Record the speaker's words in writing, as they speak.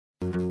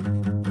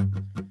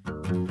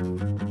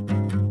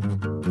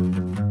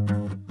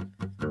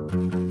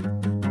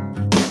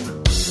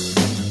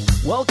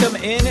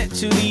Welcome in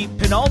to the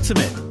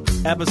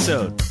penultimate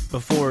episode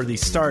before the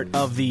start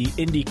of the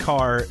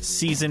IndyCar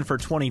season for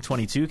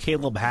 2022.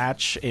 Caleb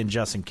Hatch and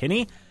Justin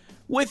Kinney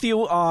with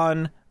you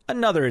on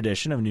another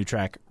edition of New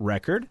Track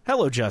Record.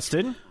 Hello,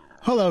 Justin.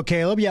 Hello,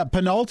 Caleb. Yeah,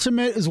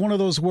 penultimate is one of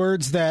those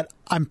words that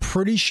I'm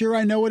pretty sure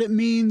I know what it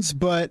means,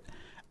 but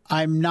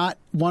I'm not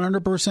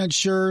 100%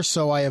 sure,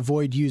 so I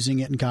avoid using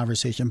it in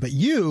conversation. But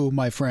you,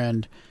 my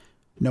friend,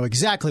 know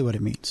exactly what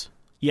it means.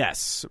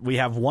 Yes, we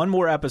have one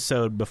more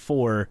episode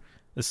before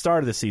the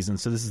start of the season,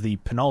 so this is the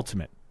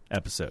penultimate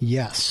episode.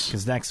 Yes.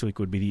 Because next week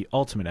would be the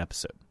ultimate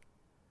episode.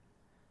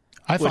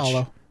 I follow.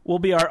 Which will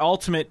be our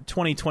ultimate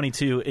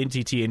 2022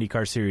 NTT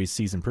IndyCar Series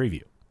season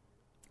preview.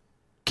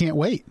 Can't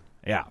wait.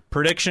 Yeah,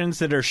 predictions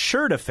that are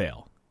sure to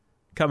fail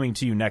coming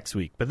to you next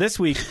week. But this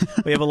week,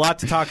 we have a lot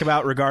to talk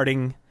about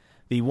regarding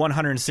the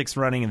 106th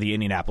running of the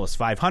Indianapolis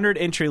 500,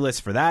 entry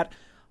list for that.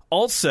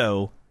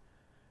 Also,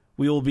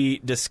 we will be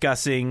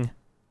discussing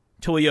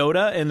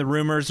Toyota and the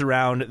rumors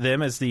around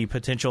them as the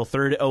potential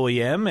third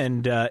OEM,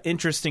 and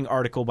interesting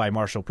article by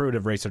Marshall Pruitt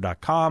of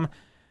Racer.com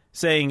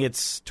saying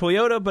it's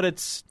Toyota, but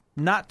it's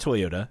not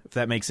Toyota, if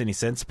that makes any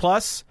sense.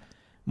 Plus,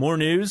 more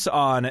news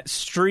on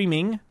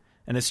streaming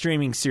and a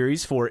streaming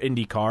series for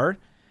IndyCar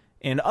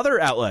and other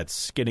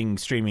outlets getting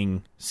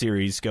streaming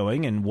series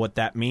going and what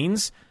that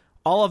means.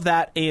 All of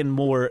that and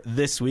more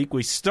this week.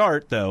 We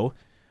start, though,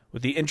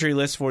 with the entry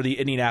list for the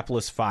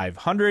Indianapolis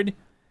 500.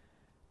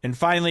 And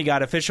finally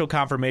got official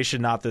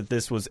confirmation, not that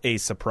this was a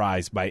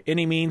surprise by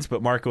any means,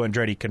 but Marco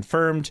Andretti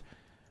confirmed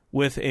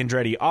with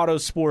Andretti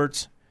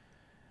Autosport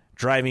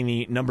driving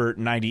the number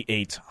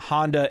 98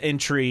 Honda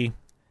entry.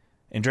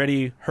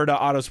 Andretti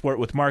Herta Autosport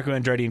with Marco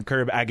Andretti and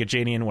Curb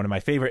Agajanian, one of my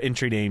favorite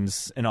entry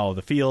names in all of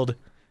the field.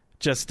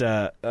 Just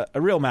a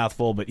real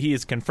mouthful, but he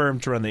is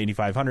confirmed to run the Indy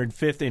 500,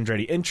 fifth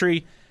Andretti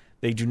entry.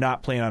 They do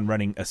not plan on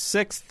running a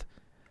sixth,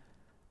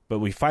 but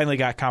we finally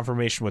got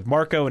confirmation with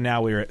Marco, and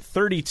now we're at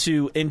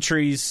 32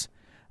 entries.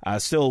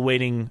 Still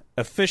awaiting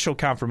official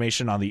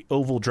confirmation on the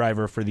oval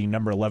driver for the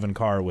number 11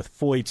 car with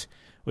Foyt,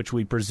 which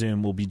we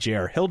presume will be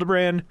J.R.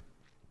 Hildebrand.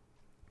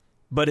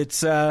 But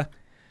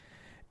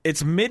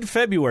it's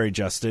mid-February,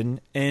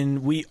 Justin,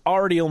 and we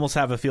already almost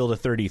have a field of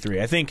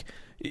 33. I think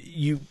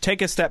you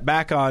take a step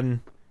back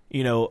on,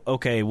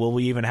 okay, will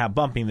we even have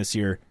bumping this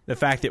year? The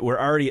fact that we're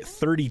already at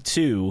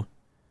 32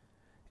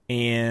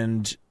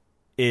 and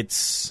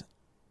it's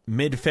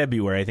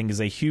mid-February, I think,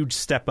 is a huge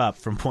step up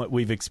from what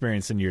we've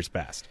experienced in years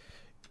past.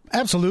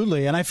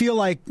 Absolutely, and I feel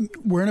like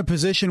we're in a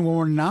position where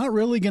we're not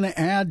really going to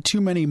add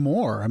too many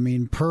more. I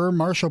mean, per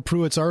Marshall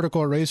Pruitt's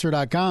article at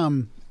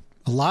Racer.com,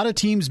 a lot of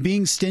teams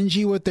being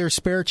stingy with their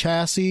spare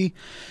chassis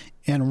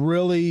and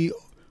really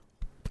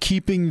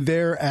keeping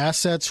their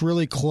assets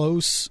really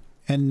close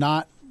and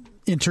not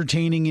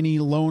entertaining any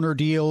loaner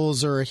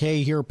deals or,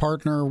 hey, here,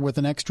 partner with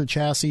an extra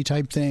chassis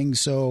type thing.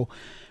 So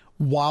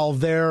while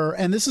they're,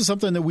 and this is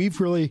something that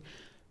we've really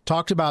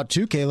talked about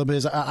too, Caleb,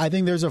 is I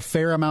think there's a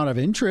fair amount of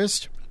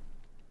interest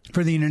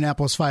for the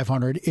Indianapolis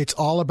 500. It's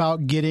all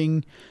about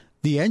getting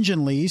the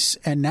engine lease,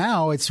 and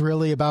now it's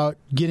really about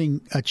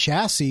getting a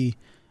chassis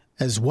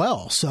as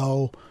well.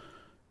 So,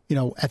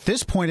 at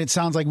this point, it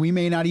sounds like we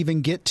may not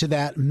even get to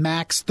that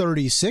max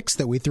 36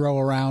 that we throw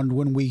around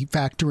when we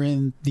factor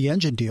in the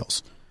engine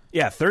deals.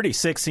 Yeah,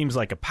 36 seems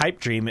like a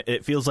pipe dream.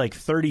 It feels like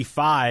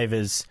 35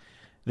 is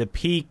the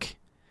peak,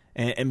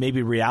 and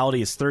maybe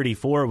reality is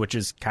 34, which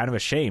is kind of a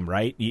shame,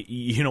 right?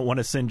 You don't want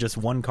to send just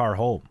one car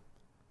home.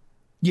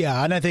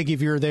 Yeah, and I think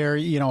if you're there,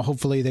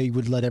 hopefully they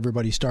would let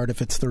everybody start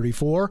if it's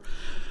 34.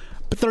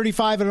 But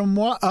 35 and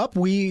up,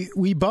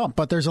 we bump.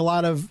 But there's a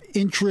lot of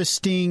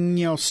interesting,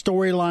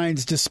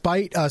 storylines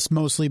despite us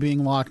mostly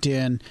being locked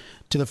in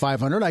to the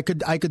 500. I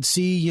could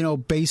see,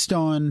 based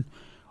on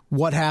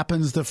what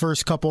happens the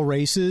first couple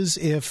races,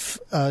 if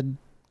a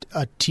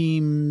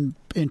team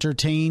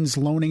entertains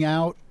loaning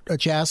out a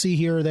chassis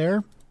here or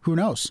there, who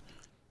knows?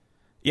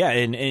 Yeah,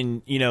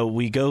 and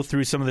we go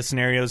through some of the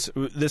scenarios.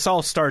 This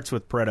all starts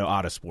with Pareto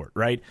Autosport,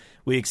 right?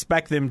 We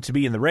expect them to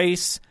be in the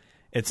race.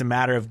 It's a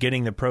matter of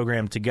getting the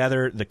program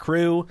together. The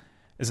crew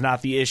is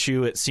not the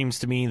issue. It seems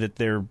to me that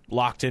they're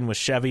locked in with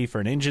Chevy for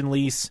an engine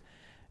lease.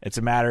 It's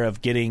a matter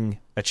of getting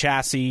a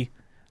chassis.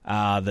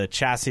 The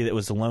chassis that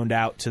was loaned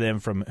out to them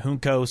from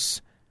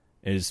Juncos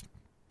is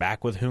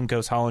back with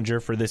Juncos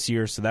Hollinger for this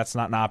year, so that's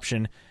not an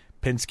option.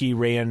 Penske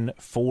ran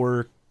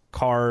 4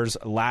 cars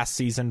last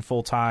season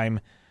full-time.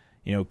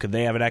 Could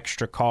they have an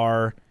extra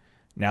car?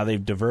 Now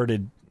they've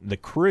diverted the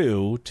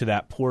crew to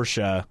that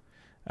Porsche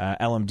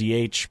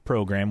LMDH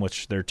program,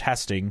 which they're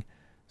testing.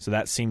 So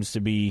that seems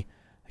to be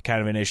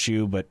kind of an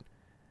issue. But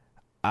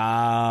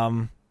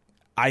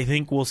I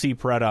think we'll see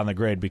Pareto on the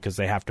grid because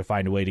they have to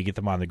find a way to get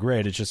them on the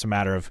grid. It's just a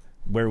matter of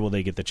where will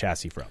they get the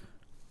chassis from.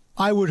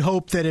 I would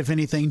hope that if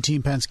anything,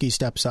 Team Penske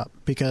steps up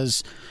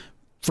because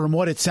from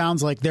what it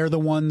sounds like, they're the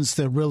ones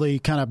that really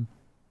kind of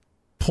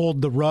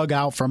pulled the rug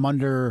out from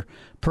under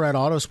Pareto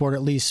Autosport,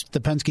 at least the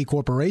Penske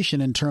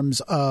Corporation, in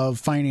terms of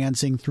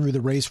financing through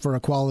the Race for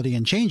Equality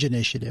and Change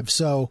initiative.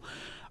 So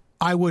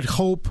I would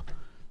hope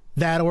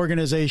that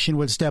organization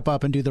would step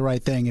up and do the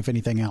right thing, if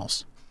anything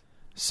else.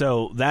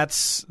 So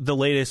that's the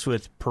latest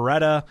with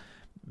Paretta.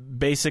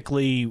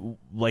 Basically,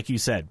 like you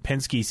said,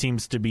 Penske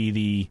seems to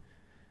be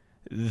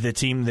the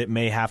team that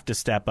may have to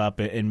step up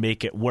and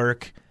make it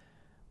work.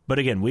 But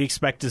again, we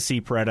expect to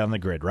see Paretta on the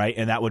grid, right?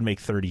 And that would make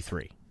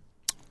 33.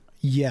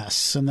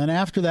 Yes, and then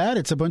after that,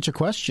 it's a bunch of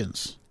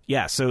questions.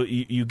 Yeah, so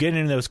you get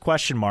into those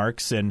question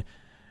marks, and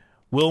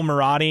Will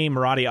Marotti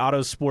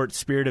Autosport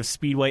Spirit of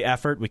Speedway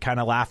effort, we kind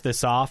of laughed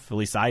this off, at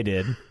least I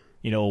did,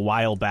 a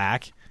while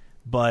back.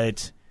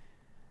 But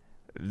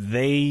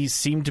they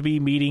seem to be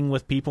meeting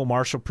with people.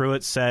 Marshall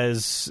Pruett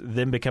says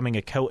them becoming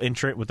a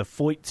co-entrant with the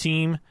Foyt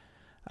team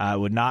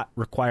would not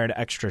require an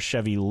extra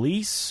Chevy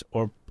lease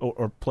or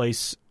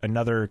place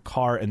another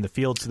car in the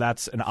field, so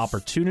that's an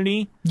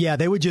opportunity. Yeah,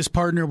 they would just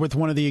partner with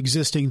one of the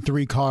existing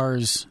 3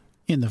 cars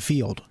in the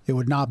field. It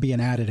would not be an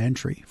added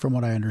entry, from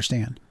what I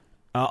understand.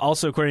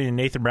 Also, according to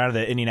Nathan Brown of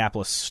the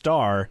Indianapolis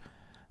Star,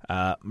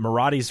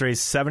 Marotti's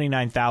raised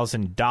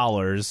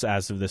 $79,000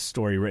 as of this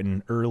story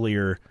written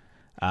earlier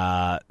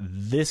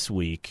this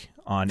week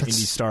on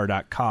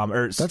IndyStar.com.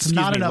 Or, that's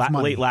not enough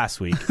money. Late last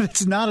week.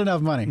 It's not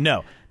enough money.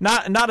 No,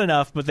 not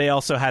enough, but they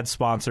also had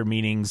sponsor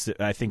meetings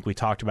that I think we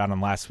talked about on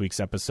last week's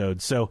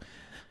episode. So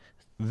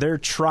they're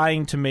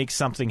trying to make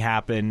something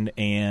happen,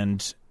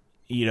 and,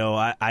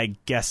 I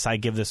guess I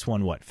give this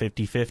one,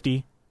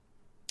 50-50?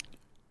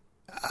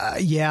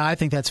 Yeah, I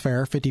think that's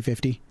fair,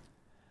 50-50.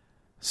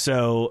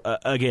 So,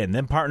 again,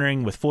 them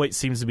partnering with Foyt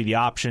seems to be the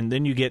option.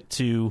 Then you get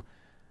to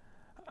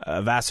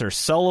Vassar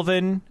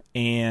Sullivan,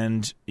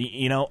 and,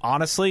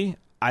 honestly,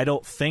 I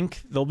don't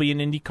think there'll be an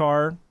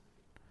IndyCar,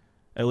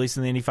 at least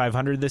in the Indy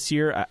 500 this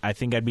year. I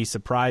think I'd be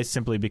surprised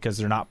simply because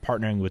they're not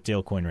partnering with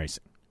Dale Coyne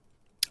Racing.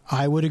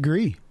 I would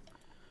agree.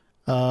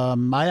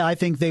 I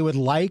think they would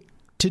like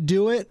to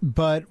do it,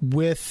 but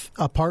with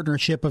a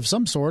partnership of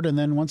some sort. And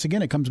then once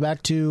again, it comes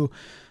back to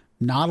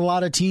not a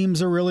lot of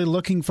teams are really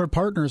looking for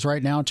partners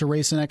right now to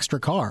race an extra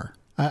car.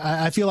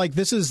 I feel like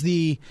this is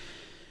the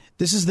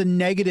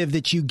negative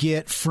that you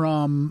get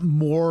from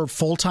more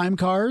full-time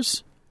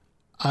cars,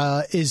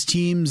 is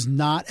teams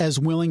not as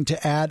willing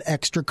to add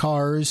extra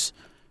cars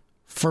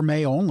for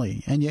May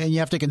only. And you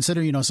have to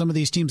consider, some of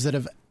these teams that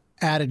have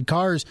added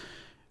cars,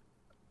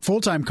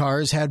 full-time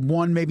cars, had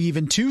 1, maybe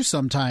even 2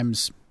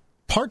 sometimes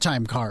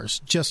part-time cars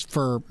just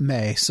for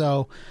May.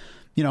 So,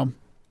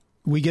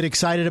 we get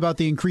excited about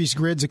the increased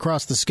grids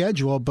across the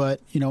schedule, but,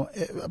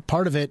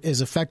 part of it is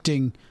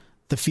affecting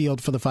the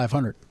field for the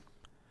 500.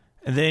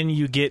 And then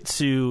you get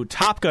to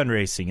Top Gun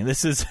Racing, and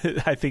this is,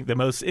 I think, the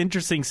most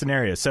interesting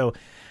scenario. So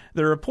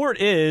the report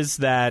is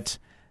that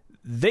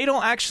they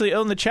don't actually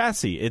own the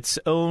chassis. It's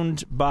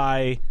owned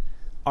by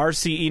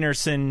R.C.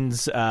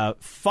 Enerson's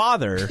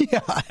father,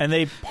 and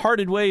they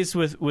parted ways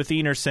with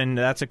Enerson.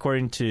 That's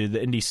according to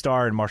the Indy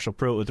Star and Marshall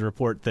Pruett with the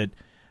report that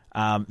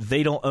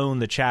they don't own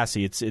the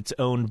chassis. It's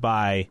owned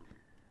by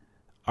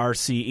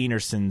R.C.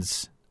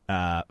 Enerson's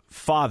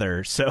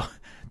father. So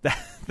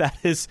that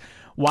is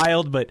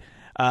wild, but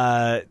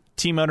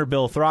team owner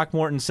Bill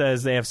Throckmorton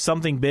says they have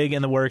something big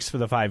in the works for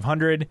the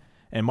 500,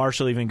 and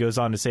Marshall even goes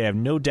on to say, I have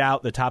no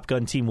doubt the Top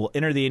Gun team will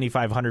enter the Indy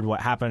 500. What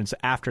happens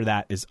after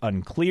that is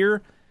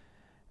unclear.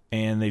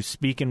 And they've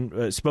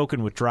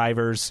spoken with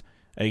drivers.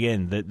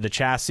 Again, the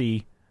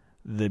chassis,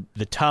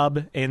 the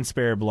tub and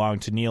spare belong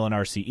to Neil and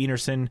R.C.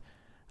 Enerson.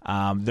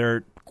 There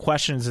are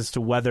questions as to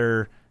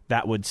whether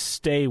that would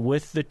stay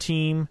with the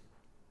team.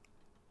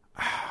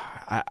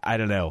 I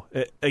don't know.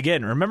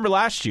 Again, remember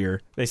last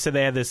year they said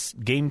they had this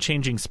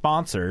game-changing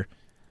sponsor.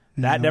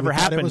 That never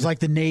happened. It was like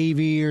the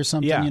Navy or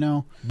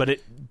something,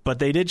 But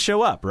they did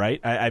show up, right?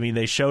 I mean,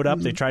 they showed up.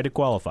 They tried to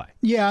qualify.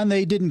 Yeah, and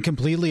they didn't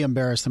completely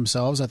embarrass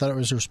themselves. I thought it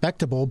was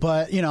respectable.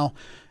 But,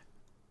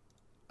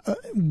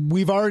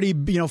 we've already,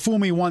 fool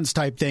me once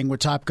type thing with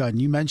Top Gun.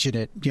 You mentioned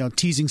it,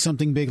 teasing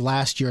something big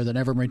last year that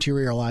never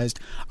materialized.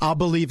 I'll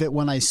believe it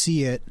when I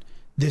see it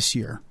this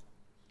year.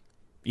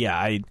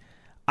 Yeah,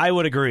 I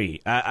would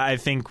agree. I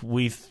think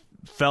we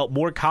felt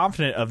more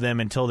confident of them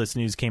until this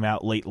news came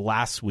out late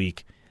last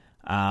week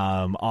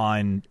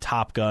on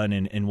Top Gun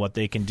and what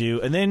they can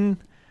do. And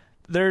then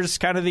there's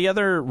kind of the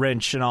other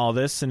wrench in all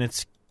this, and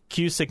it's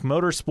Cusick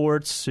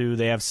Motorsports, who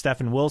they have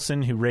Stephen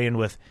Wilson, who ran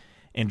with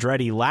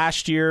Andretti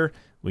last year.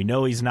 We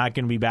know he's not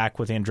going to be back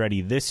with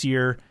Andretti this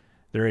year.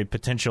 They're a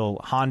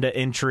potential Honda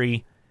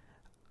entry.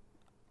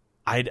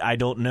 I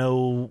don't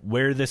know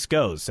where this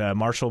goes.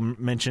 Marshall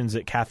mentions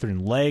that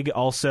Catherine Legg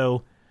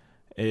also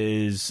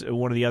is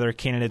one of the other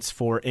candidates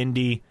for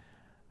Indy.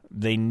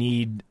 They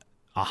need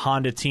a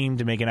Honda team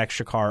to make an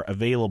extra car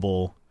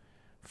available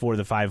for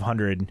the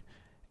 500.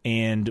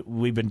 And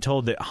we've been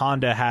told that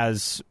Honda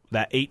has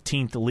that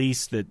 18th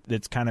lease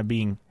that's kind of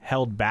being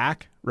held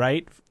back,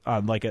 right?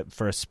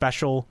 For a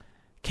special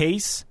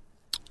case.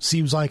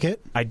 Seems like it.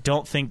 I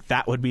don't think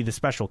that would be the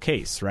special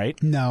case, right?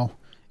 No.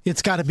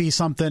 It's got to be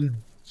something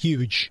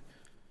huge.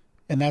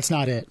 And that's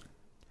not it.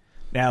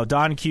 Now,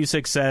 Don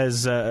Cusick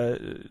says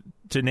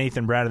to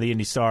Nathan Brown of the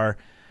Indy Star,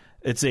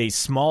 it's a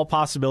small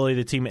possibility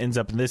the team ends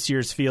up in this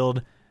year's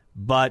field,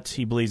 but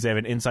he believes they have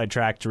an inside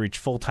track to reach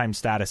full-time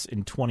status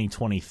in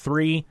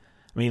 2023.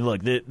 I mean,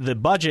 look, the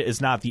budget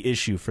is not the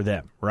issue for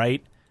them,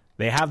 right?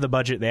 They have the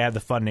budget, they have the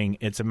funding.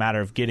 It's a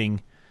matter of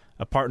getting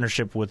a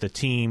partnership with a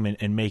team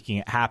and making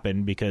it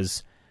happen,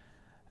 because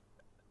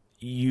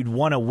you'd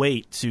want to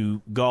wait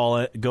to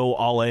go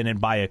all in and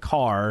buy a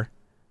car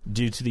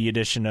due to the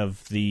addition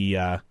of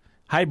the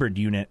hybrid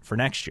unit for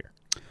next year.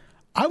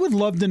 I would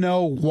love to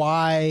know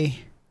why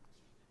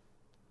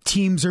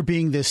teams are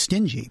being this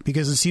stingy,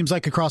 because it seems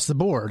like across the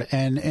board.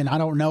 And I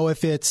don't know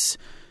if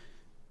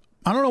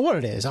I don't know what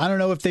it is. I don't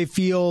know if they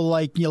feel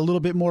like a little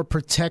bit more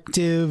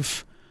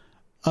protective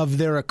of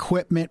their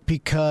equipment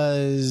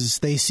because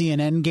they see an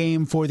end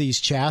game for these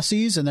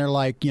chassis, and they're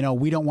like,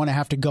 we don't want to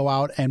have to go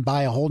out and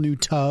buy a whole new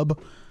tub,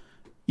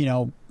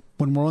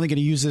 when we're only going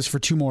to use this for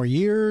 2 more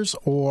years,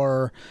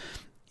 or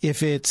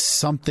if it's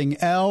something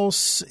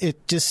else.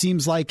 It just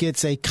seems like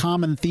it's a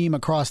common theme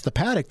across the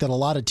paddock that a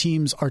lot of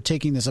teams are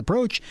taking this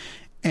approach,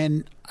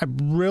 and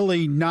I'm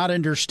really not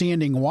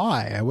understanding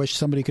why. I wish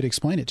somebody could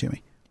explain it to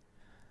me.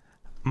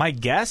 My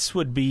guess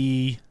would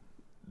be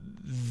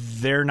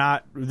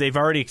they've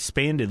already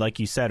expanded, like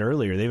you said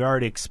earlier, they've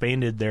already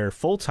expanded their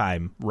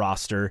full-time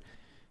roster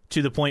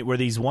to the point where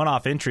these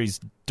one-off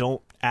entries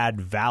don't add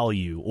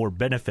value or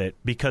benefit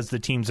because the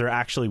teams are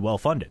actually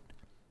well-funded.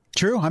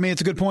 True. I mean,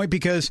 it's a good point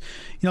because,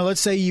 let's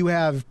say you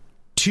have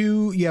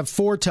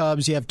 4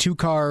 tubs, you have 2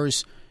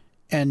 cars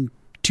and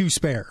 2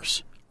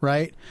 spares,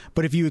 right?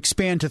 But if you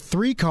expand to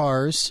 3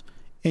 cars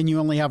and you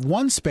only have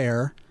 1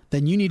 spare,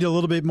 then you need a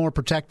little bit more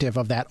protective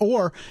of that.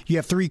 Or you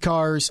have 3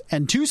 cars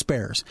and 2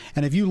 spares.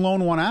 And if you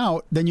loan one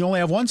out, then you only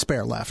have 1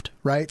 spare left,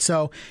 right?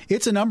 So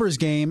it's a numbers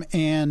game.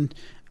 And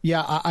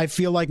yeah, I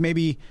feel like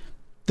maybe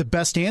the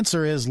best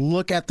answer is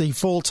look at the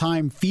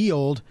full-time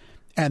field,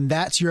 and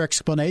that's your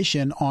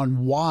explanation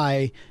on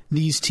why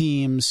these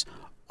teams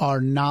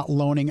are not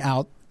loaning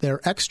out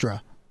their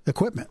extra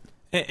equipment.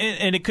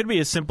 And it could be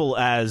as simple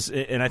as,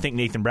 and I think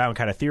Nathan Brown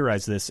kind of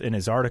theorized this in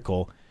his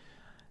article,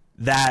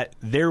 that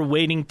they're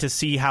waiting to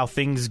see how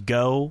things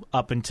go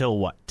up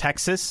until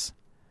Texas?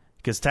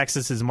 Because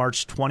Texas is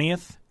March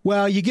 20th.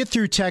 Well, you get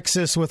through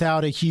Texas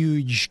without a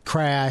huge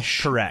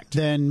crash. Correct.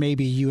 Then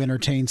maybe you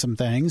entertain some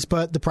things.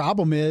 But the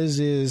problem is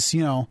it's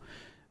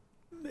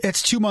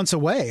 2 months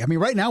away. I mean,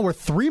 right now we're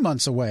 3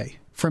 months away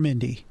from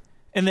Indy.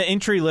 And the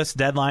entry list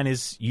deadline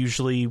is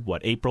usually,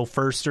 April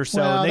 1st or so?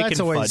 Well, and they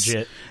can fudge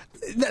it.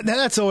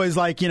 That's always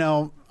like,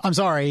 I'm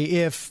sorry,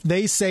 if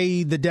they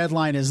say the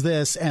deadline is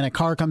this and a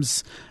car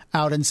comes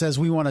out and says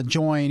we want to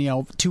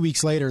join, 2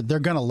 weeks later, they're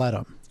going to let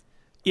them.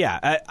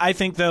 Yeah, I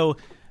think, though,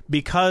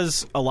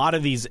 because a lot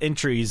of these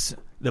entries,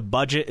 the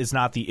budget is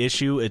not the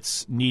issue.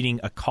 It's needing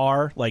a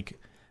car. Like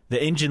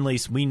the engine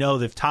lease, we know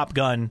that if Top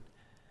Gun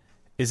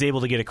is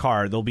able to get a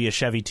car, there'll be a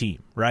Chevy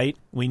team, right?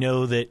 We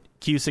know that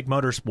Cusick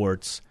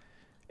Motorsports,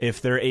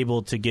 if they're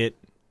able to get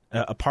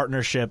a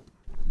partnership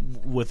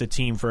with a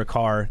team for a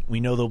car, we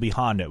know there'll be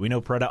Honda. We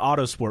know Preda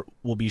Autosport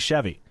will be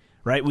Chevy,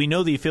 right? We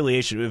know the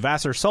affiliation with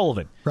Vassar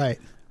Sullivan. Right.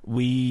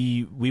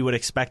 We would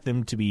expect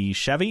them to be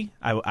Chevy,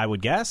 I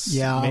would guess.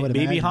 Yeah, I would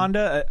maybe imagine.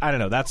 Honda. I don't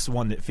know. That's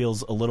one that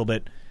feels a little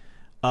bit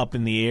up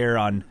in the air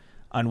on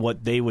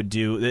what they would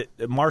do.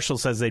 Marshall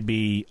says they'd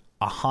be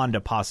a Honda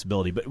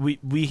possibility, but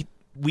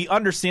we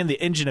understand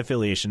the engine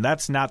affiliation.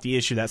 That's not the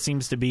issue. That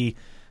seems to be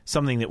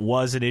something that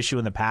was an issue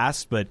in the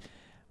past, but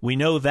we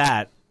know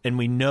that, and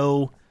we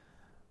know,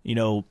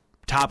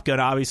 Top Gun,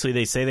 obviously,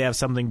 they say they have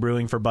something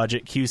brewing for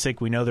budget.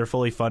 Cusick, we know they're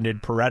fully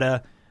funded.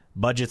 Peretta,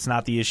 budget's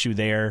not the issue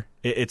there.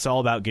 It's all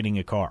about getting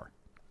a car.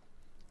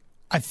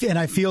 And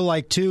I feel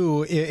like,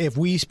 too, if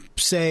we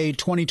say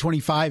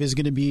 2025 is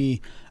going to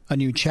be a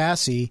new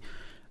chassis,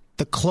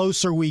 the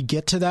closer we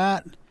get to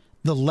that,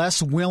 the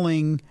less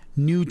willing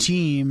new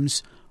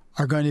teams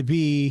are going to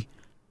be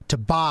to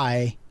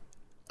buy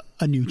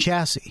a new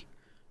chassis,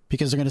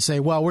 because they're going to say,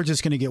 well, we're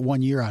just going to get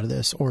 1 year out of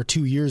this or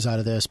 2 years out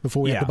of this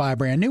before we have to buy a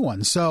brand new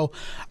one. So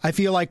I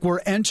feel like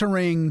we're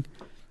entering,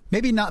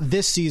 maybe not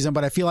this season,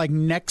 but I feel like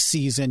next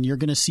season you're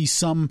going to see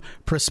some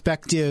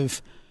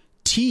prospective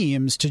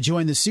teams to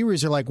join the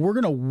series are like, we're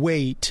going to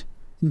wait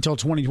until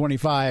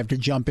 2025 to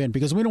jump in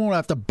because we don't want to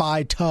have to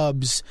buy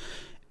tubs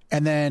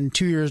and then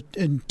 2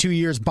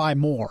 years buy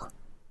more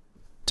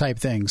type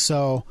thing.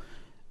 So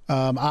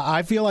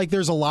I feel like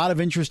there's a lot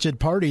of interested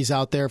parties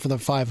out there for the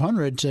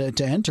 500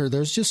 to enter.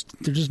 There's just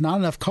not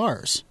enough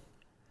cars.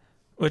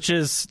 Which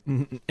is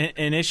an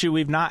issue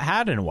we've not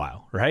had in a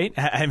while, right?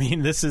 I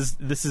mean, this is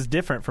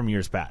different from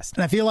years past.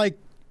 And I feel like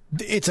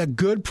it's a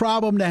good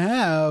problem to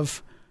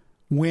have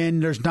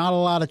when there's not a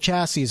lot of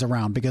chassis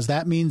around, because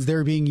that means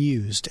they're being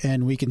used.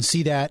 And we can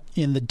see that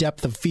in the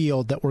depth of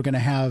field that we're going to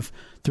have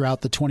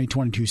throughout the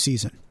 2022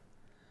 season.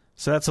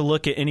 So that's a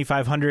look at Indy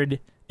 500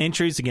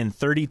 entries. Again,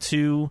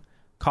 32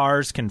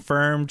 cars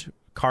confirmed.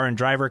 Car and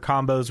driver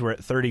combos were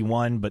at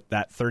 31, but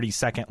that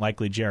 32nd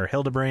likely J.R.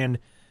 Hildebrand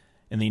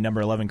in the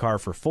number 11 car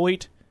for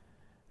Foyt.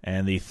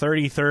 And the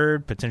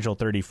 33rd, potential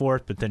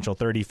 34th, potential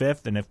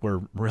 35th, and if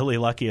we're really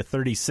lucky, a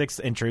 36th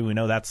entry. We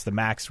know that's the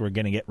max we're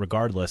going to get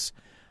regardless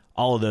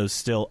all of those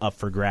still up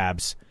for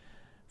grabs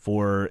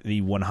for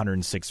the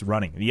 106th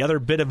running. The other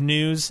bit of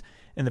news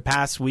in the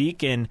past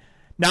week, and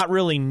not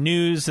really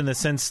news in the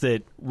sense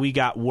that we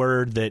got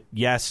word that,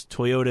 yes,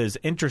 Toyota is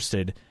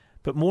interested,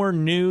 but more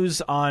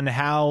news on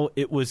how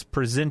it was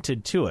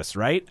presented to us,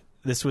 right?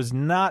 This was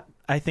not,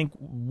 I think,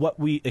 what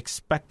we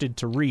expected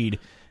to read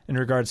in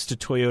regards to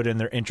Toyota and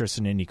their interest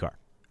in IndyCar.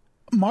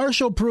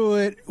 Marshall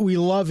Pruett, we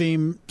love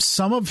him.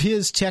 Some of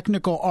his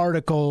technical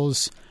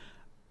articles,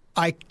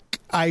 I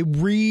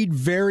read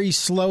very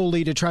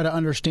slowly to try to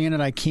understand it.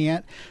 I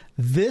can't.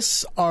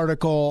 This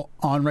article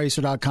on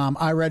Racer.com,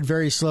 I read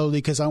very slowly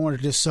because I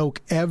wanted to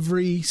soak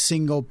every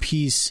single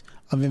piece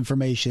of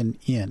information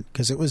in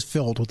because it was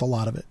filled with a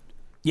lot of it.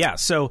 Yeah,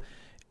 so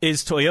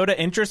is Toyota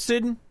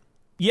interested?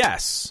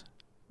 Yes,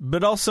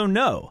 but also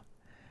no.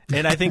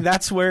 And I think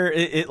that's where,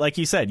 it like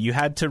you said, you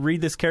had to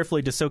read this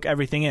carefully to soak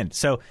everything in.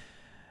 So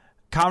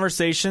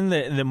conversation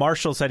that the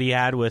Marshall said he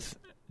had with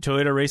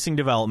Toyota Racing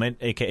Development,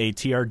 a.k.a.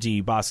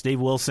 TRD, boss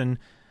Dave Wilson,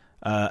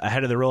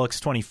 ahead of the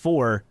Rolex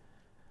 24,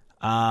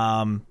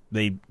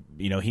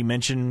 he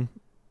mentioned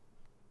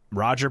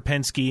Roger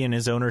Penske and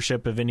his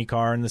ownership of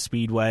IndyCar and the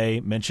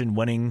Speedway, mentioned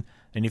winning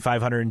Indy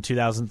 500 in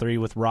 2003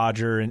 with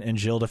Roger and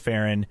Gilles de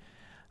Ferran.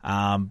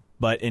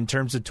 But in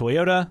terms of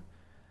Toyota,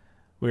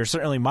 we are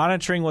certainly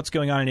monitoring what's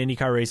going on in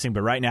IndyCar racing,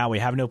 but right now we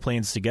have no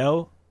plans to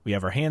go. We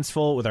have our hands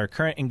full with our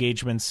current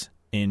engagements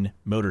in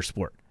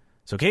motorsport.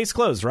 So case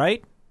closed,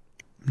 right?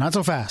 Not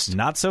so fast.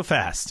 Not so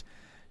fast.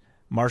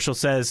 Marshall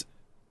says,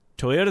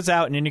 Toyota's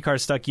out and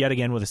IndyCar's stuck yet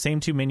again with the same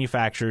two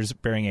manufacturers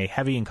bearing a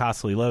heavy and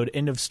costly load.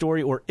 End of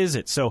story, or is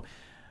it? So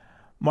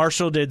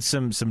Marshall did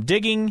some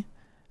digging,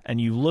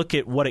 and you look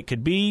at what it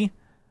could be,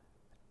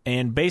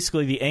 and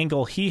basically the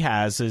angle he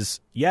has is,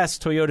 yes,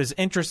 Toyota's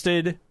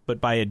interested,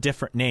 but by a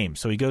different name.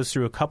 So he goes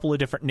through a couple of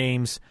different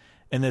names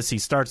in this. He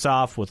starts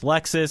off with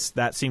Lexus.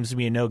 That seems to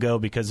be a no-go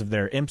because of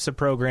their IMSA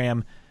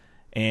program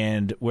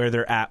and where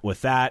they're at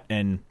with that,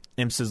 and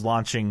IMSA's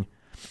launching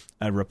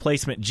a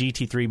replacement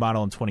GT3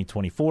 model in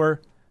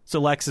 2024.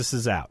 So Lexus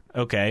is out.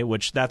 Okay,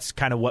 which that's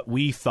kind of what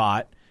we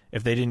thought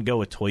if they didn't go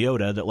with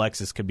Toyota, that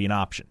Lexus could be an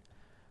option.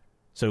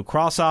 So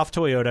cross off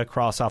Toyota,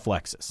 cross off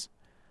Lexus.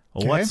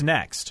 Well, what's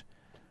next?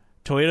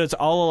 Toyota's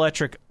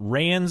all-electric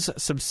Rans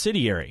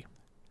subsidiary.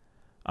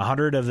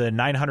 100 of the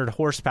 900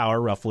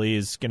 horsepower, roughly,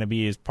 is going to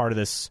be as part of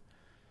this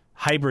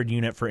hybrid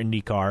unit for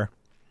IndyCar.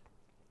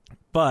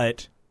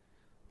 But,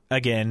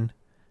 again,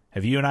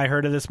 have you and I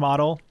heard of this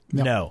model?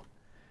 No.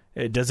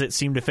 Does it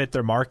seem to fit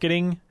their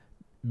marketing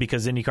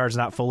because IndyCar's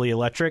not fully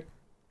electric?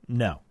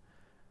 No.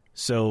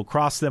 So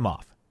cross them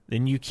off.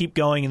 Then you keep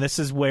going, and this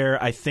is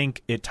where I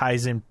think it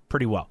ties in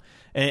pretty well.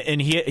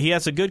 And he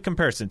has a good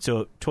comparison.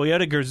 So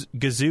Toyota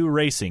Gazoo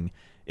Racing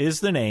is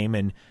the name,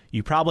 and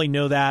you probably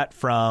know that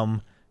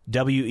from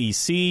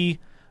WEC.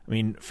 I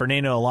mean,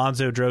 Fernando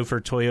Alonso drove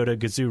for Toyota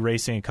Gazoo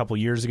Racing a couple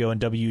years ago in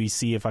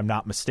WEC, if I'm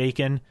not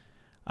mistaken.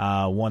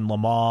 Won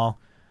Le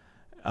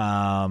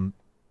Mans.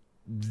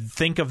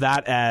 Think of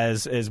that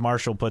as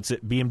Marshall puts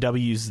it,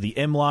 BMW uses the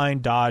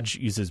M-Line, Dodge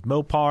uses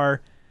Mopar.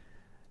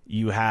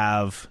 You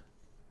have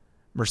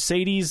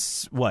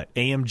Mercedes,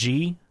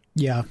 AMG?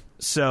 Yeah.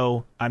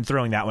 So I'm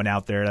throwing that one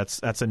out there.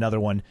 That's another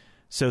one.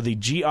 So the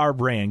GR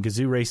brand,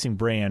 Gazoo Racing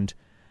brand,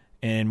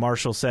 and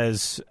Marshall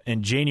says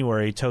in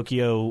January,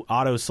 Tokyo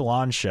Auto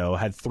Salon Show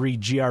had 3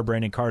 GR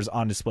branded cars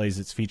on displays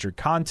its featured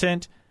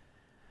content.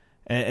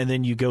 And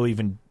then you go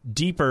even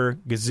deeper,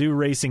 Gazoo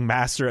Racing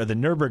Master of the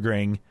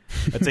Nürburgring.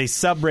 That's a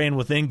sub-brand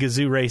within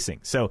Gazoo Racing.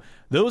 So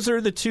those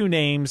are the two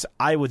names.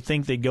 I would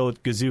think they'd go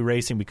with Gazoo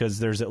Racing because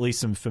there's at least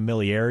some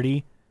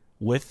familiarity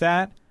with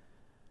that.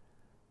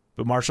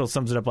 But Marshall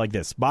sums it up like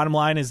this. Bottom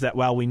line is that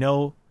while we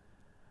now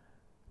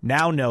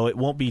know it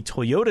won't be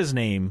Toyota's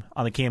name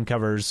on the cam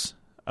covers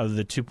of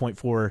the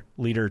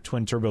 2.4-liter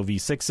twin-turbo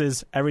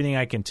V6s, everything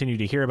I continue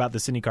to hear about the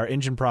IndyCar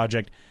engine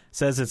project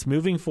says it's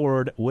moving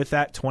forward with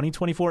that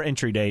 2024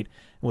 entry date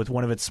with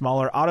one of its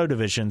smaller auto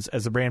divisions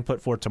as the brand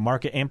put forth to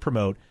market and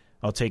promote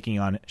while taking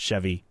on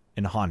Chevy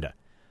and Honda.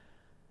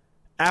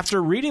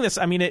 After reading this,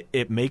 I mean,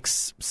 it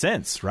makes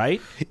sense,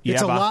 right? You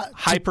have a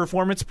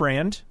high-performance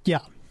brand. Yeah.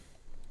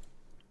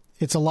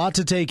 It's a lot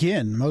to take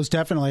in, most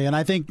definitely. And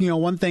I think,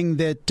 one thing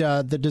that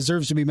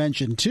deserves to be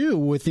mentioned, too,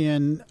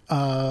 within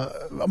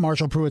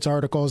Marshall Pruett's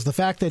article is the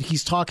fact that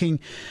he's talking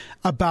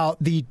about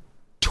the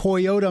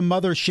Toyota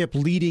mothership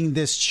leading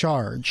this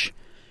charge.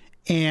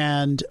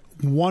 And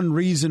one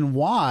reason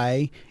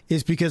why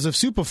is because of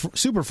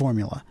Super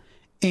Formula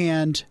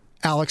and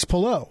Alex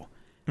Palou.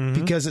 Mm-hmm.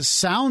 Because it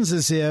sounds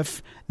as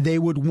if they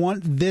would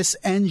want this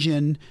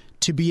engine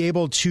to be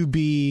able to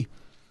be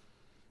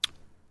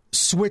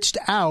switched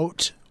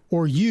out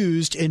or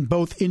used in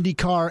both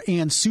IndyCar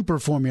and Super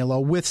Formula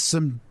with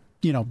some,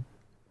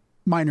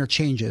 minor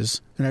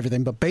changes and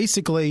everything. But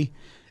basically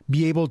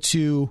be able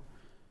to,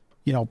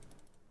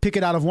 pick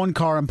it out of one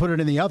car and put it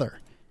in the other.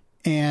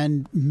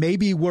 And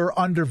maybe we're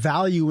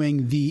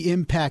undervaluing the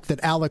impact that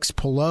Alex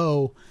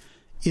Palou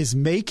is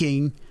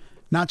making,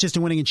 not just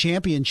in winning a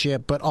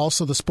championship, but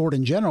also the sport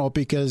in general,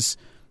 because,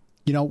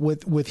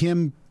 with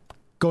him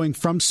going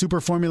from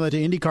Super Formula to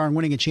IndyCar and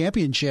winning a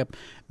championship,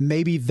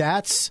 maybe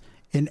that's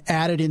an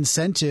added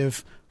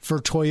incentive for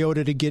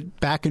Toyota to get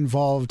back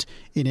involved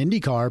in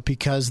IndyCar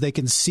because they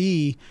can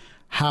see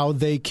how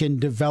they can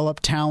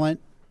develop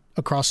talent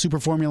across Super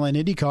Formula and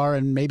IndyCar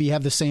and maybe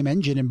have the same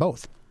engine in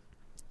both.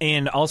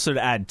 And also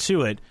to add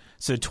to it,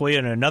 so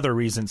Toyota, another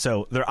reason,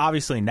 so they're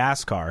obviously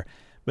NASCAR,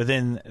 but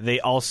then they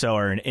also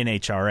are an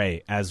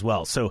NHRA as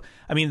well. So,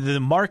 I mean, the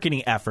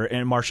marketing effort,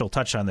 and Marshall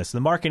touched on this, the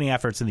marketing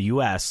efforts in the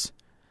U.S.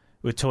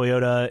 with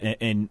Toyota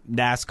and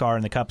NASCAR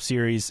and the Cup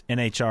Series,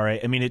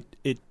 NHRA, I mean,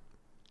 it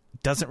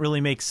doesn't really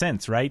make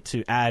sense, right,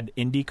 to add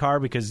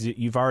IndyCar because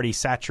you've already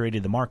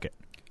saturated the market.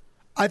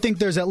 I think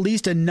there's at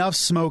least enough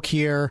smoke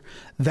here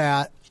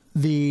that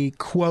the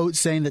quote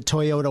saying that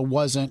Toyota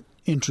wasn't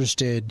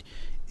interested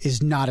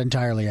is not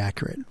entirely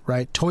accurate,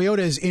 right? Toyota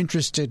is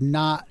interested,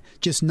 not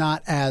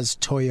as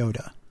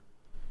Toyota.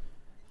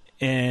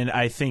 And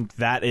I think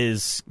that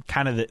is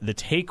kind of the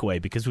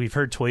takeaway because we've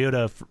heard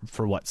Toyota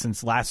for what,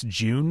 since last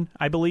June,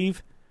 I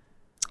believe?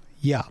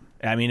 Yeah.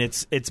 I mean,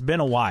 it's been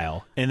a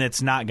while, and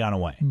it's not gone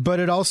away. But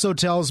it also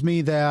tells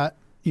me that,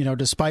 you know,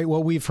 despite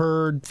what we've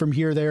heard from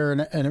here, there,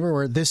 and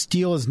everywhere, this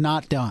deal is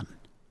not done.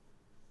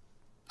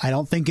 I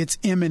don't think it's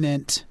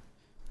imminent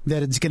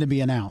that it's going to be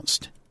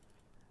announced.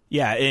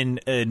 Yeah,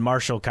 and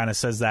Marshall kind of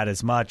says that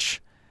as much,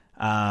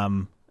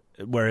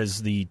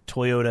 whereas the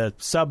Toyota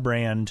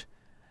sub-brand,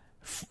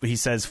 he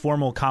says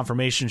formal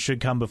confirmation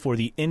should come before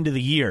the end of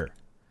the year.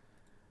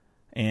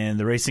 And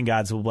the racing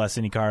gods will bless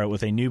IndyCar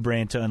with a new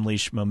brand to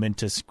unleash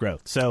momentous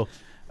growth. So,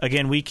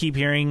 again, we keep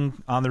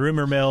hearing on the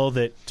rumor mill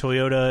that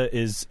Toyota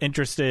is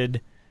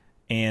interested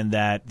and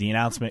that the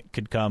announcement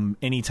could come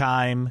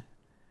anytime.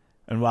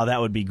 And while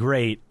that would be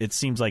great, it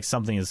seems like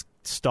something has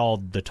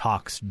stalled the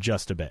talks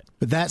just a bit.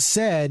 But that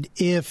said,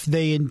 if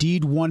they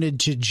indeed wanted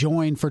to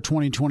join for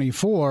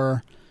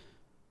 2024,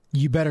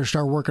 you better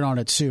start working on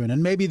it soon.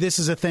 And maybe this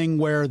is a thing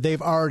where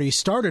they've already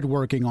started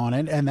working on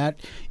it, and that,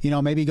 you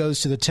know, maybe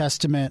goes to the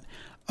testament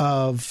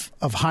of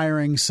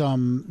hiring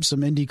some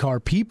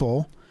IndyCar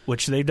people.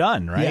 Which they've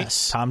done, right?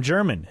 Yes. Tom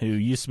German, who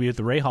used to be with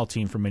the Rahal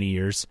team for many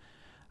years,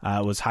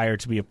 was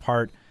hired to be a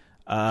part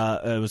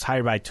was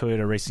hired by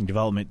Toyota Racing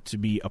Development to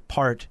be a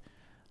part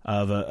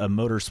of a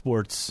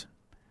motorsports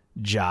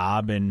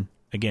job. And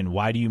again,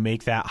 why do you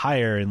make that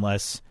hire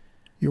unless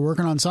you're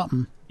working on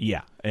something?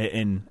 Yeah,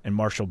 and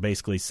Marshall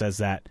basically says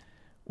that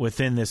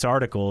within this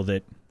article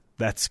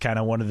that's kind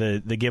of one of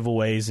the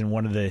giveaways and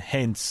one of the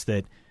hints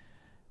that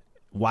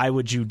why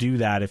would you do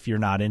that if you're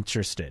not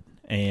interested?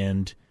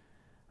 And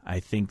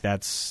I think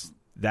that's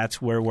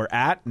where we're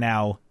at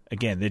now.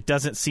 Again, it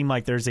doesn't seem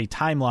like there's a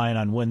timeline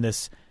on when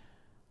this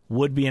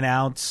would be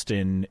announced,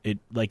 and it,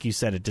 like you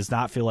said, it does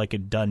not feel like a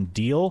done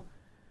deal.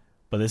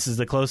 But this is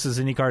the closest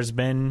IndyCar's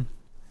been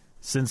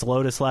since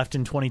Lotus left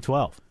in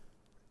 2012.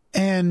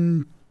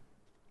 And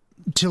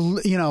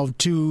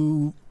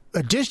to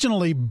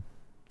additionally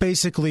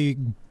basically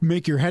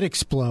make your head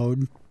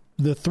explode,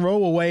 the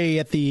throwaway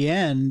at the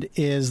end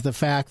is the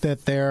fact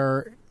that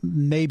there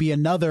may be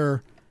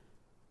another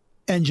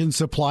engine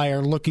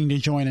supplier looking to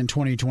join in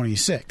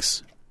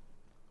 2026,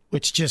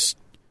 which just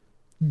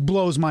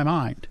blows my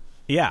mind.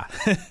 Yeah.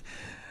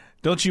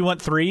 Don't you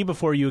want 3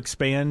 before you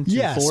expand to 4?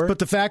 Yes, but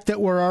the fact that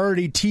we're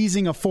already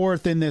teasing a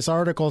 4th in this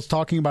article is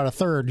talking about a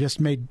 3rd just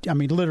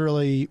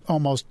literally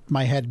almost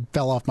my head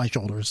fell off my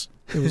shoulders.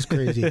 It was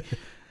crazy.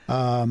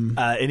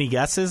 Any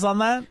guesses on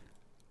that?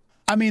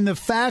 I mean, the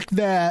fact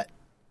that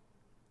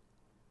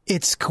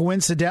it's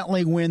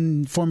coincidentally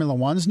when Formula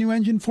One's new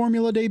engine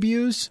formula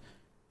debuts,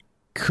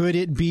 could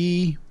it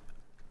be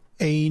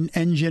an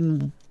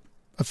engine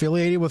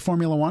affiliated with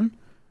Formula One?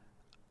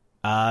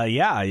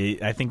 Yeah,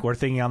 I think we're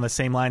thinking on the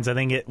same lines. I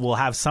think it will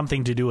have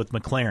something to do with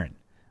McLaren,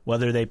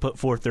 whether they put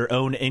forth their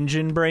own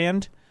engine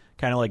brand,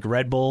 kind of like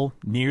Red Bull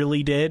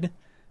nearly did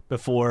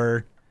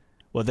before,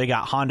 well, they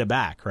got Honda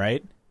back,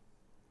 right?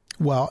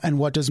 Well, and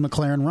what does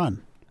McLaren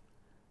run?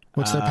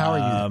 What's their power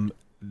unit?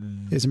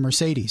 Is it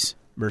Mercedes?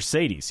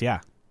 Mercedes,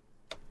 yeah.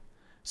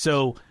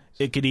 So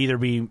it could either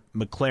be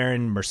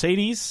McLaren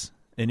Mercedes,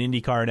 an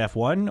IndyCar and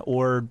F1,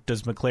 or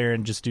does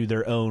McLaren just do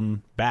their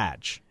own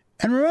badge?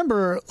 And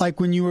remember, like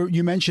when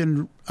you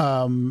mentioned,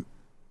 what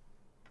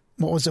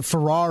was it,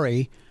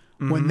 Ferrari,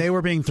 when they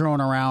were being thrown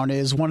around,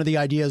 is one of the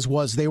ideas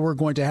was they were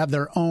going to have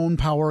their own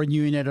power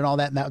unit and all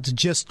that, and that's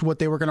just what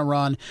they were going to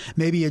run.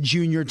 Maybe a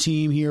junior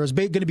team here is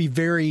going to be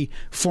very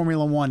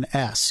Formula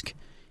One-esque.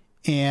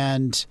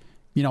 And,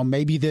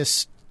 maybe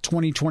this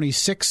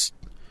 2026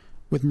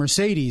 with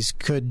Mercedes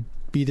could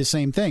be the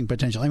same thing,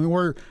 potentially. I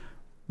mean,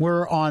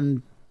 we're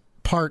on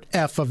part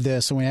F of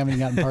this, and we haven't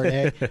gotten part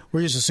A.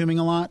 We're just assuming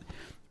a lot.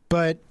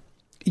 But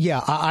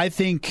yeah, I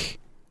think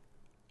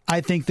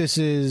this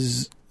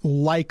is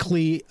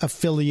likely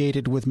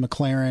affiliated with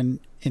McLaren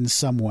in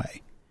some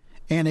way.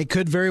 And it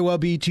could very well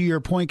be, to your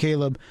point,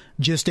 Caleb,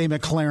 just a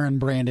McLaren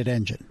branded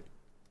engine.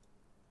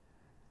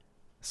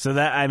 So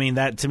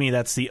that to me,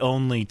 that's the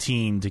only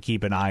team to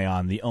keep an eye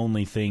on, the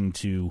only thing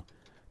to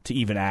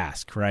even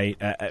ask, right?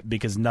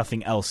 Because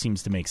nothing else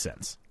seems to make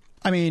sense.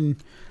 I mean,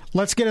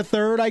 let's get a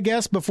third, I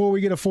guess, before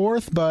we get a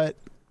fourth, but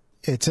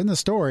it's in the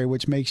story,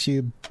 which makes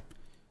you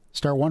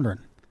start wondering.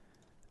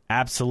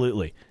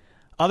 Absolutely.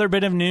 Other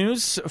bit of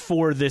news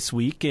for this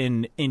week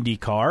in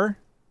IndyCar,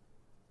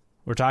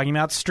 we're talking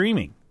about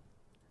streaming.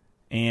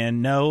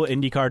 And no,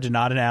 IndyCar did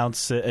not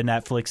announce a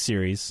Netflix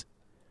series.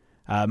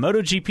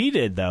 MotoGP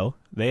did, though.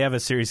 They have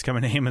a series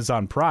coming to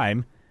Amazon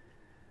Prime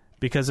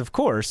because, of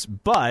course,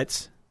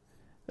 but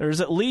there's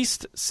at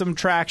least some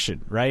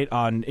traction, right,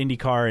 on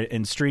IndyCar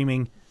and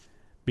streaming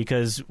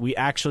because we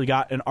actually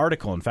got an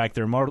article. In fact,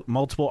 there are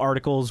multiple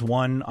articles,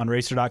 one on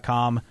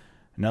Racer.com,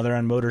 another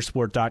on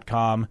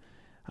Motorsport.com.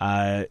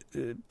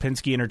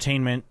 Penske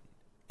Entertainment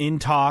in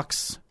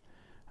talks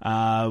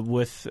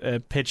with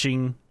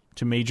pitching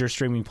to major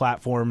streaming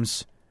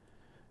platforms,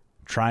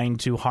 trying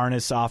to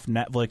harness off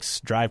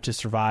Netflix Drive to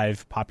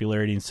Survive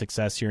popularity and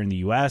success here in the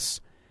U.S.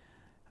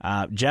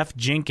 Jeff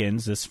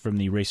Jenkins, this from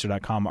the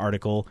Racer.com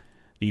article,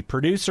 the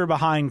producer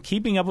behind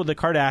Keeping Up with the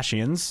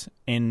Kardashians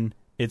and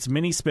its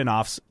mini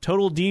spinoffs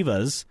Total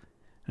Divas,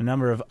 a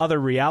number of other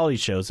reality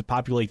shows that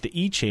populate the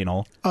E!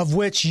 channel. Of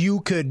which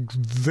you could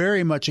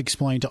very much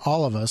explain to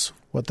all of us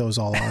what those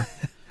all are. I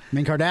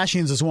mean,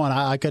 Kardashians is one.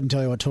 I couldn't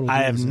tell you what Total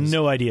Divas is. I have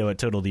no idea what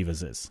Total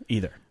Divas is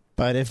either.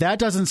 But if that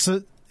doesn't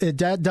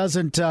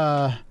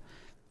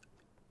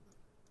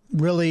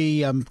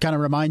really kind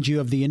of remind you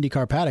of the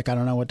IndyCar paddock, I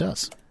don't know what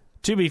does.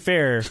 To be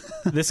fair,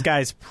 this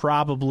guy's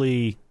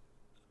probably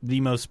the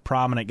most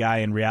prominent guy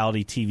in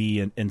reality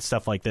TV and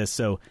stuff like this.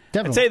 So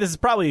Definitely. I'd say this is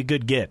probably a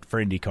good get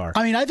for IndyCar.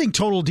 I mean, I think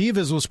Total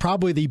Divas was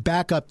probably the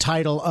backup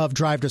title of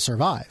Drive to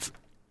Survive,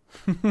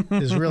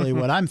 is really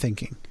what I'm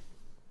thinking.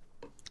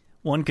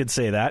 One could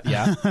say that,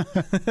 yeah.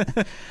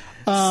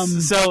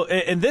 So,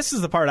 and this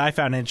is the part I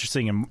found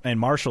interesting in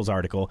Marshall's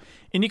article.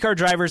 IndyCar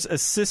drivers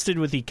assisted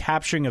with the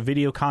capturing of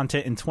video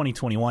content in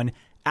 2021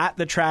 at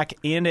the track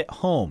and at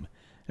home,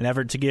 an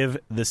effort to give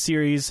the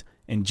series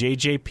and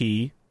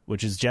JJP,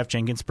 which is Jeff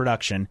Jenkins'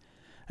 production,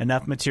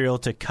 enough material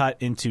to cut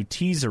into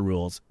teaser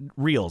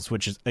reels,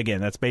 which is,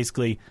 again, that's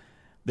basically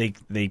they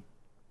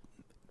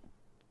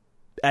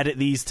edit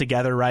these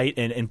together, right,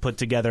 and put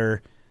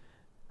together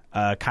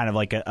kind of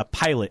like a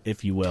pilot,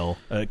 if you will,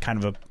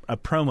 kind of a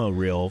promo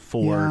reel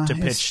to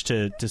pitch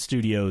to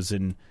studios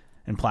and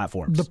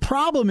platforms. The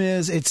problem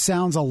is it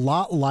sounds a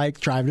lot like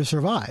Drive to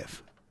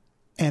Survive.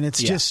 And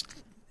it's just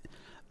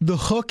the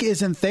hook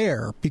isn't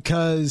there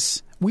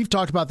because we've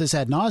talked about this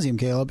ad nauseum,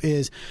 Caleb,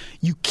 is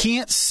you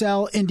can't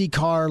sell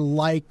IndyCar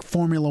like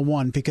Formula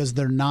One because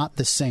they're not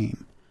the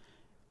same.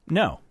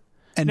 No.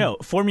 No,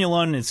 Formula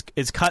One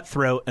is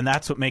cutthroat, and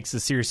that's what makes the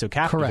series so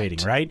captivating,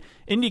 correct, right?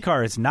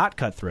 IndyCar is not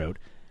cutthroat.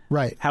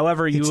 Right.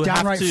 However, it's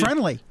downright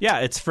friendly. Yeah,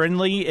 it's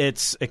friendly,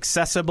 it's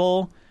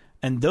accessible,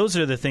 and those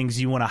are the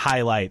things you want to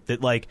highlight.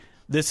 That, like,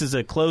 this is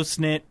a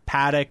close-knit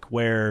paddock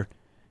where,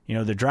 you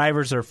know, the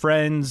drivers are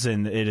friends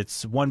and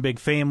it's one big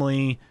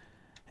family,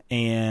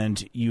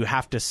 and you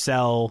have to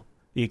sell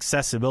the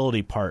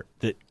accessibility part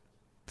that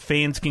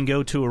fans can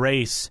go to a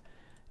race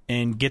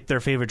and get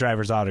their favorite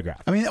driver's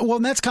autograph. I mean, well,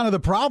 and that's kind of the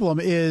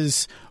problem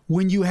is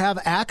when you have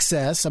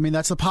access, I mean,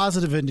 that's the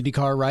positive in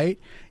IndyCar, right?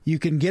 You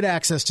can get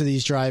access to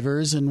these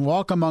drivers and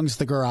walk amongst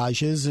the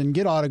garages and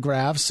get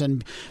autographs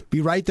and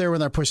be right there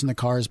when they're pushing the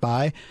cars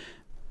by.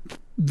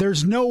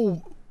 There's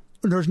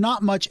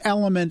not much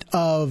element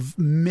of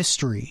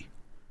mystery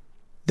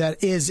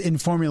that is in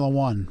Formula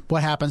One,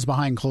 what happens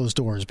behind closed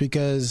doors,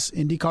 because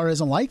IndyCar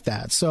isn't like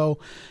that. So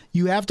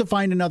you have to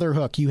find another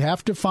hook. You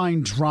have to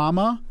find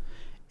drama,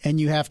 and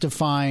you have to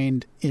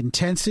find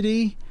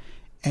intensity,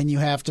 and you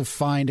have to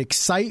find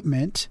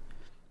excitement.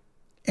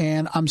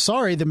 And I'm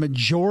sorry, the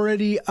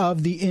majority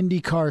of the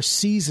IndyCar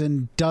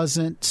season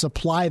doesn't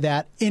supply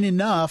that in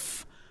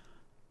enough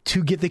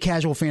to get the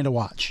casual fan to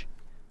watch.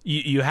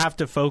 You have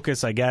to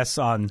focus, I guess,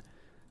 on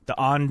the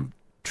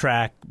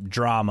on-track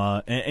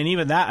drama. And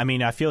even that, I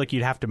mean, I feel like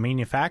you'd have to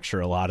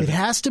manufacture a lot of it. It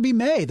has to be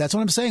made. That's what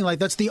I'm saying. Like,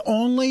 that's the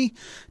only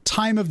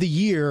time of the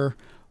year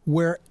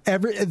where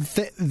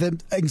the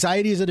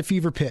anxiety is at a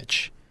fever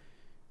pitch,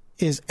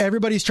 is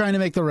everybody's trying to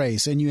make the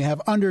race, and you have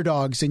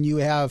underdogs, and you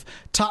have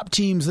top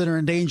teams that are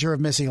in danger of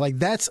missing. Like,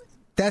 that's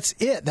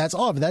it. That's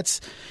all of it. That's,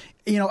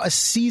 you know, a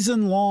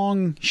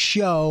season-long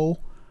show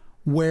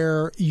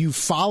where you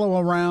follow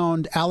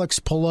around Alex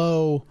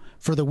Palou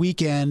for the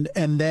weekend,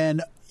 and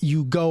then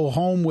you go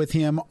home with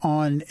him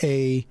on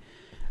a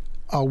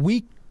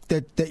week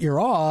that you're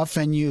off,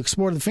 and you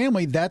explore the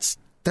family. That's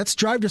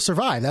Drive to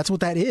Survive. That's what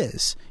that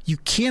is. You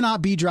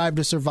cannot be Drive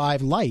to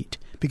Survive light,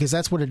 because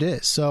that's what it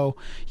is. So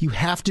you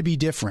have to be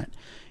different.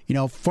 You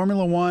know,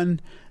 Formula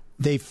One,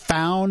 they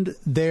found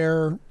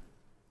their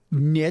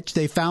niche.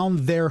 They found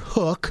their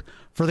hook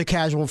for the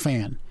casual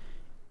fan.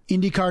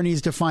 IndyCar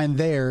needs to find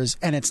theirs,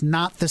 and it's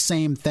not the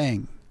same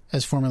thing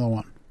as Formula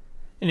One.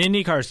 And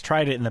IndyCar's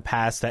tried it in the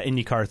past. That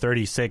IndyCar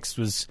 36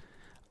 was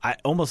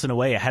almost in a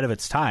way ahead of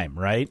its time,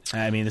 right?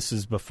 I mean, this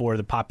is before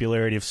the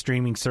popularity of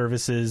streaming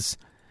services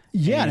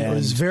Yeah, and it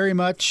was very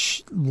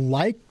much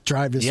like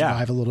Drive to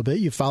Survive a little bit.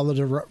 You followed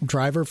a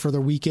driver for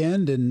the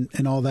weekend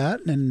and all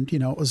that, and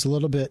it was a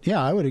little bit.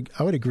 Yeah, I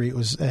would agree it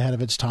was ahead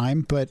of its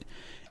time, but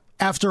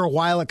after a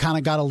while, it kind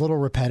of got a little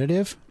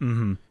repetitive.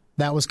 Mm-hmm.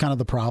 That was kind of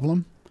the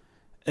problem.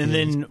 And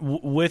then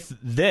with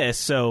this,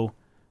 so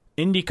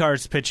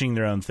IndyCar's pitching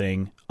their own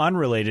thing,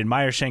 unrelated.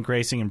 Meyer Shank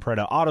Racing and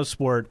Pareto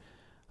Autosport,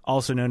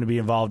 also known to be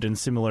involved in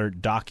similar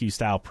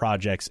docu-style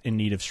projects in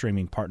need of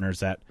streaming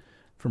partners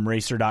from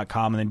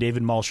Racer.com. And then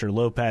David Malsher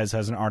Lopez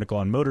has an article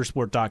on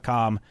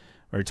Motorsport.com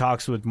where he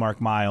talks with Mark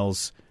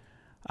Miles,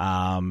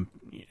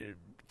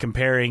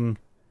 comparing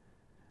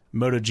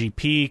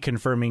MotoGP,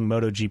 confirming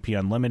MotoGP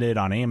Unlimited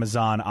on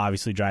Amazon,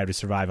 obviously Drive to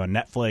Survive on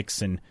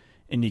Netflix, and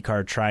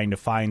IndyCar trying to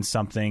find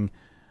something.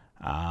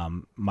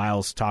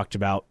 Miles talked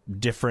about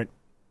different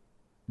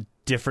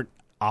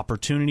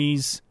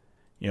opportunities,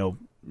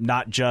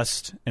 not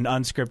just an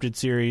unscripted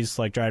series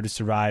like Drive to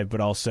Survive, but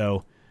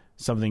also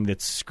something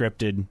that's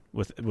scripted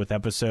with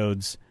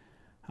episodes.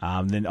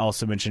 Then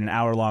also mentioned an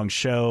hour-long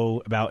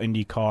show about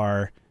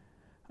IndyCar,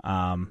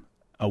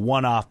 a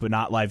one-off but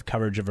not live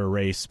coverage of a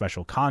race,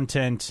 special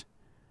content,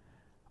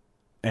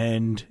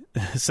 and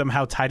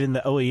somehow tied in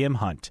the OEM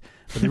hunt.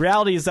 But the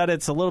reality is that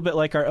it's a little bit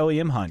like our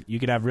OEM hunt. You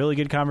can have really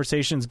good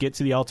conversations, get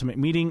to the ultimate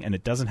meeting, and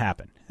it doesn't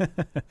happen.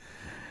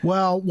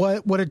 Well,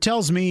 what it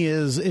tells me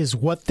is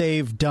what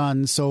they've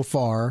done so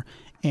far,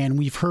 and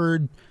we've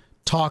heard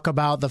talk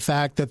about the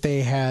fact that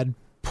they had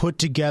put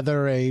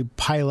together a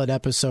pilot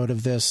episode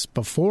of this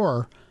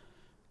before,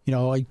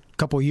 a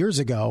couple years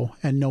ago,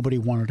 and nobody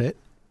wanted it.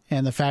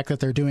 And the fact that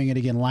they're doing it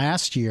again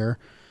last year,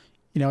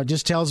 it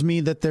just tells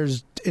me that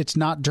it's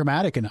not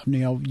dramatic enough.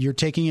 You're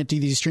taking it to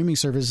these streaming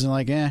services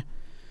and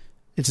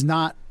it's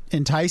not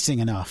enticing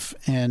enough.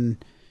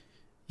 And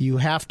you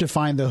have to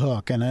find the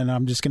hook. And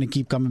I'm just going to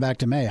keep coming back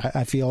to May.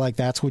 I feel like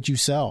that's what you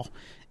sell.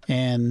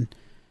 And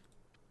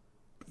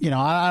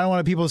I don't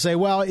want people to say,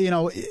 well,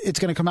 it's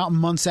going to come out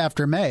months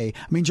after May.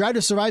 I mean, Drive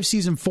to Survive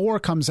Season 4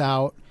 comes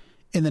out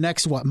in the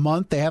next,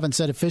 month? They haven't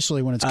said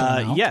officially when it's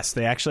coming out. Yes,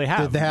 they actually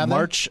have.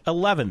 March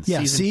 11th,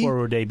 Season 4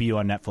 will debut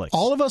on Netflix.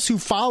 All of us who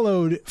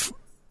followed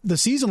the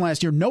season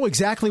last year know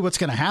exactly what's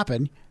going to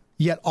happen,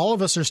 yet all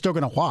of us are still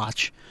going to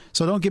watch.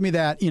 So don't give me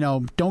that,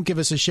 don't give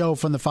us a show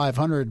from the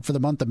 500 for the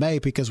month of May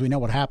because we know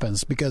what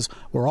happens, because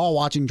we're all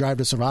watching Drive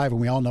to Survive and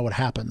we all know what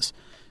happens.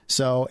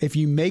 So if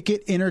you make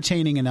it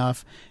entertaining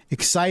enough,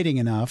 exciting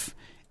enough,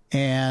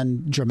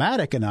 and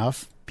dramatic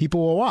enough, people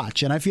will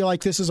watch. And I feel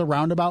like this is a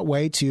roundabout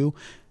way to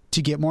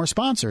get more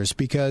sponsors,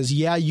 because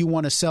you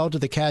want to sell to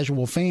the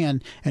casual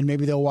fan and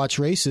maybe they'll watch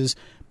races,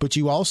 but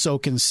you also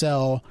can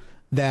sell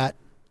that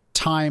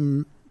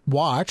time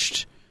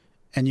watched,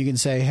 and you can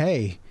say,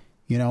 hey,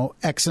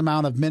 X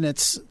amount of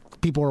minutes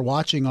people are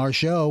watching our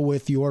show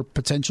with your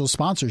potential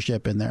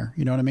sponsorship in there.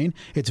 You know what I mean?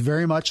 It's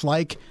very much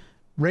like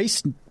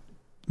race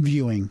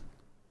viewing.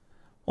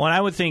 Well, and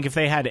I would think if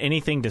they had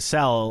anything to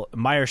sell,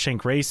 Meyer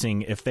Shank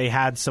Racing, if they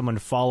had someone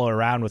follow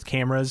around with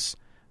cameras,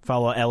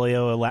 follow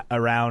Elio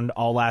around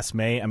all last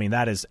May, I mean,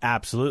 that is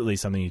absolutely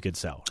something you could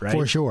sell, right?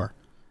 For sure.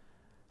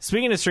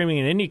 Speaking of streaming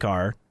in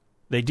IndyCar,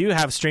 they do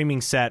have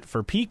streaming set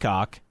for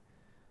Peacock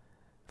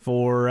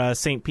for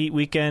St. Pete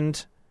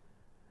weekend.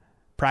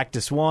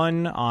 Practice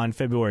 1 on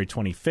February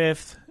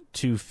 25th,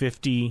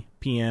 2:50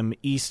 p.m.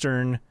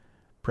 Eastern.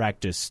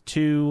 Practice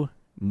 2,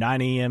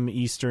 9 a.m.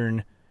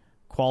 Eastern.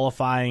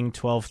 Qualifying,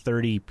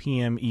 12:30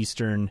 p.m.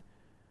 Eastern.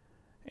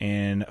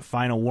 And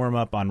final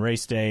warm-up on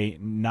race day,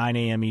 9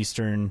 a.m.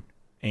 Eastern,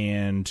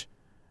 and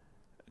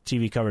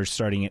TV coverage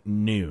starting at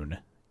noon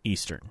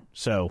Eastern.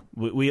 So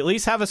we at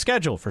least have a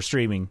schedule for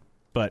streaming,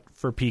 but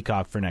for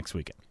Peacock for next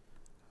weekend.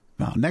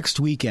 Well, next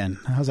weekend.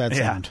 How's that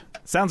sound?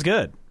 Sounds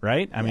good,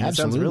 right? I mean, it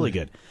sounds really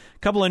good. A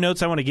couple of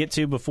notes I want to get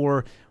to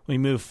before we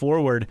move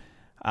forward.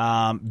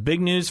 Big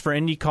news for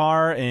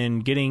IndyCar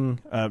and getting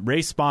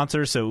race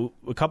sponsors. So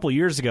a couple of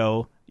years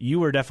ago,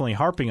 you were definitely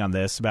harping on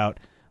this about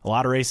a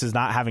lot of races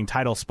not having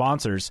title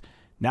sponsors.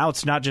 Now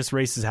it's not just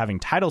races having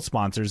title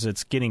sponsors,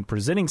 it's getting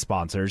presenting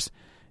sponsors.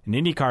 And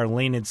IndyCar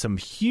landed some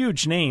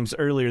huge names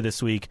earlier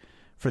this week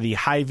for the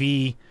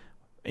Hy-Vee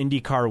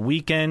IndyCar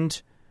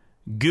weekend.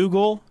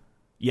 Google,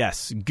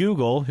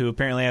 who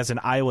apparently has an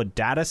Iowa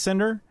data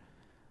center.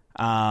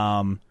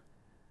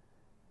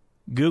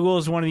 Google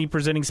is one of the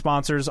presenting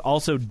sponsors.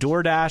 Also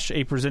DoorDash,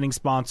 a presenting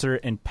sponsor,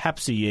 and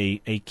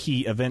Pepsi, a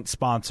key event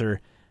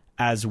sponsor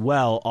as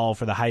well, all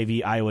for the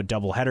Hy-Vee Iowa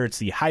doubleheader. It's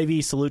the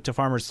Hy-Vee Salute to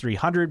Farmers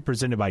 300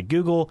 presented by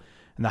Google,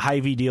 and the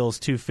Hy-Vee Deals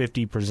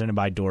 250 presented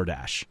by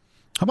DoorDash.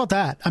 How about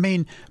that? I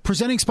mean,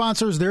 presenting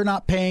sponsors, they're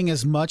not paying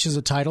as much as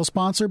a title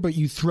sponsor, but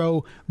you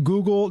throw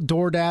Google,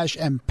 DoorDash,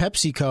 and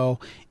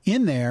PepsiCo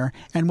in there,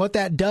 and what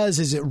that does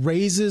is it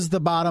raises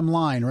the bottom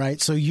line,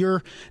 right? So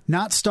you're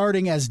not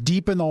starting as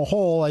deep in the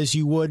hole as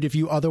you would if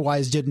you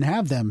otherwise didn't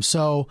have them.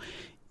 So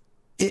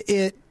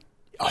it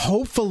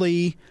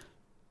hopefully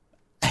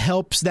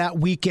helps that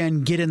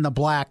weekend get in the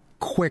black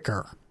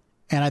quicker.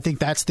 And I think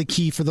that's the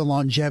key for the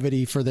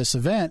longevity for this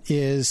event,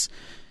 is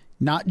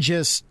not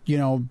just,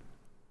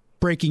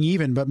 breaking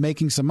even, but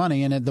making some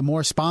money. And the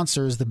more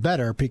sponsors, the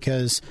better,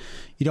 because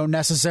you don't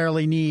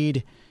necessarily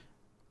need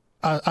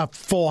a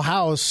full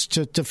house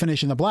to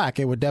finish in the black.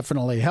 It would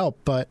definitely help,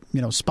 but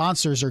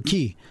sponsors are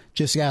key.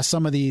 Just ask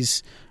some of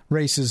these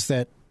races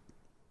that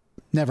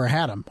never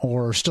had them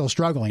or are still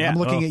struggling. Yeah, I'm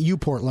looking at you,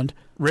 Portland.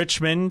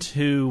 Richmond,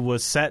 who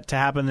was set to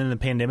happen when the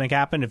pandemic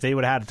happened, if they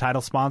would have had a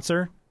title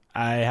sponsor,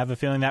 I have a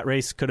feeling that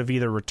race could have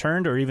either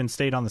returned or even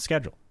stayed on the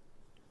schedule.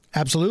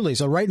 Absolutely.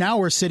 So right now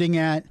we're sitting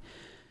at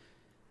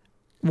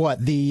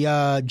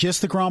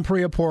just the Grand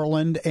Prix of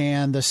Portland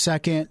and the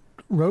second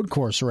road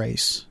course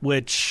race,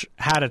 which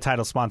had a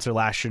title sponsor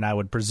last year, and I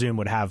would presume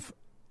would have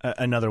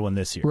another one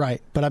this year.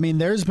 Right. But I mean,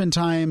 there's been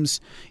times,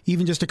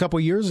 even just a couple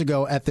years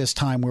ago at this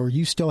time, where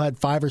you still had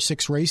 5 or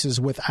 6 races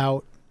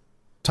without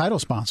title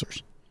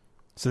sponsors.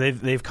 So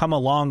they've come a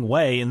long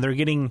way, and they're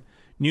getting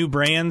new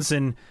brands.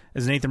 And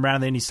as Nathan Brown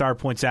of the Indy Star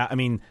points out, I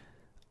mean,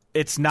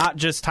 it's not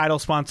just title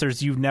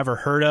sponsors you've never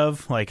heard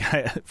of. Like,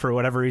 for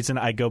whatever reason,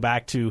 I go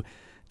back to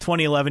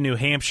 2011 New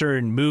Hampshire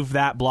and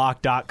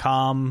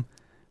MoveThatBlock.com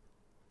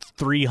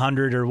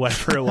 300 or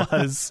whatever it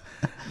was.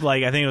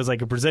 Like, I think it was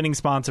like a presenting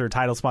sponsor or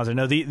title sponsor.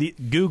 No, the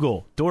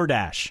Google,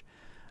 DoorDash.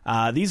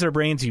 These are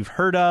brands you've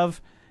heard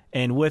of,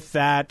 and with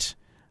that,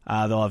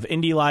 they'll have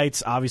Indy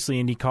Lights,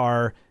 obviously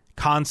IndyCar,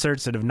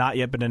 concerts that have not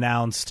yet been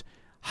announced.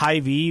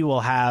 Hy-Vee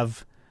will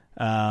have,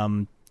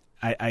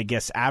 I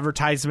guess,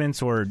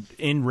 advertisements, or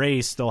in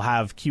race they'll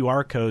have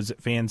QR codes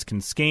that fans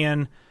can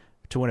scan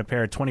to win a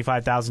pair of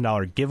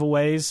 $25,000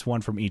 giveaways,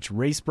 one from each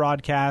race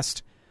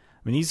broadcast.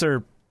 I mean, these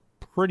are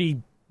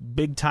pretty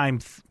big-time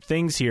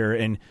things here,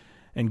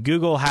 and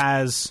Google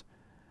has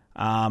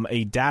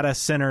a data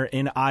center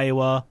in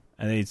Iowa,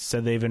 and they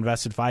said they've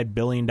invested $5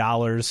 billion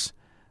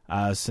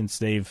since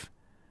they've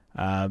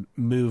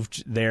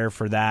moved there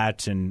for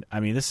that. And, I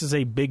mean, this is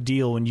a big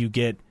deal when you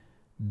get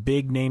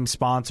big-name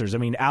sponsors. I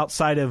mean,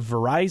 outside of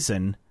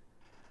Verizon,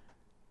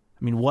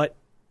 I mean, what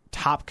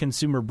top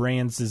consumer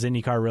brands does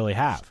IndyCar really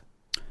have?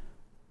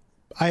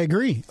 I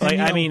agree. Like,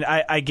 I mean,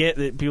 I get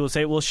that people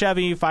say, well,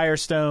 Chevy,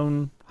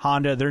 Firestone,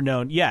 Honda, they're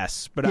known.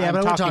 Yes, but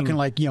we're talking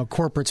like,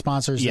 corporate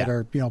sponsors that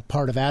are,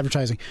 part of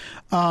advertising.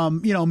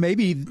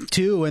 Maybe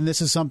too, and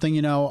this is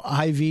something,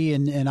 Hy-Vee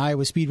and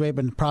Iowa Speedway have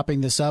been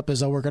propping this up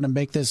as, we're going to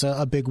make this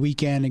a big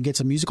weekend and get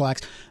some musical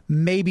acts.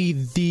 Maybe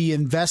the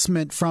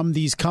investment from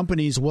these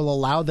companies will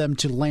allow them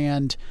to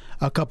land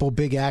a couple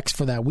big acts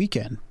for that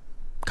weekend,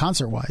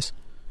 concert-wise.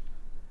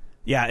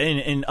 Yeah,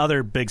 and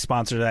other big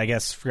sponsors, I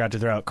guess, forgot to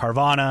throw out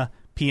Carvana,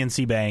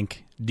 PNC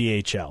Bank,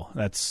 DHL.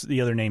 That's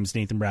the other names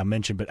Nathan Brown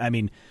mentioned. But I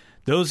mean,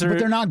 those are. But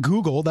they're not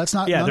Google. That's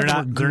not. Yeah, they're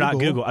not. They're not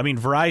Google. I mean,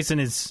 Verizon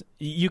is.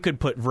 You could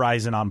put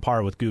Verizon on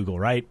par with Google,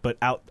 right? But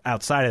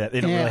outside of that,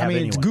 they don't really have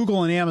anyone. It's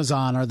Google and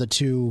Amazon are the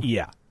two.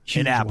 Yeah,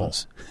 and Apple.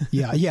 Ones.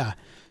 Yeah.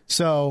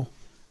 So,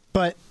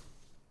 but.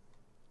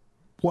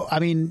 Well, I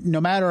mean,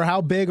 no matter how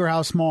big or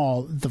how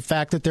small, the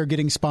fact that they're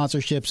getting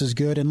sponsorships is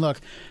good. And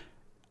look,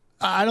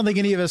 I don't think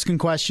any of us can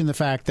question the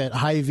fact that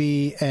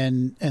Hy-Vee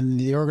and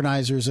the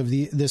organizers of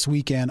this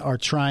weekend are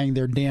trying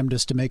their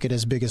damnedest to make it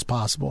as big as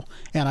possible.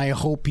 And I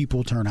hope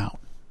people turn out.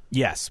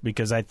 Yes,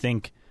 because I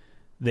think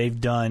they've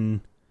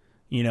done,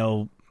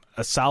 a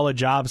solid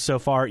job so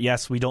far.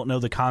 Yes, we don't know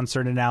the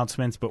concert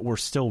announcements, but we're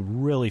still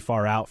really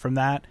far out from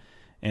that.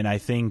 And I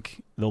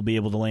think they'll be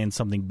able to land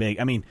something big.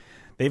 I mean,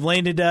 they've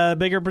landed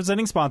bigger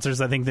presenting sponsors,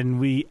 I think, than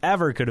we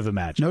ever could have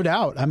imagined. No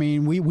doubt. I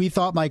mean, we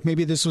thought like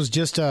maybe this was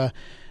just a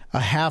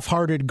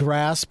half-hearted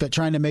grasp at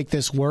trying to make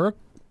this work,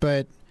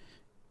 but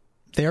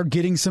they're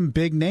getting some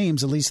big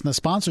names, at least in the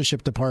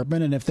sponsorship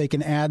department, and if they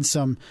can add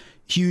some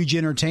huge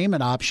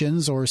entertainment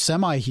options or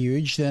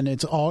semi-huge, then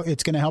it's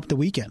going to help the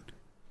weekend.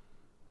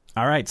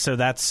 All right, so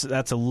that's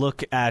a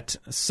look at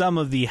some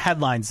of the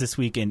headlines this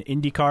week in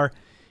IndyCar.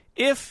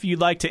 If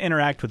you'd like to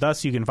interact with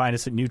us, you can find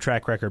us at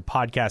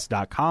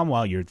newtrackrecordpodcast.com.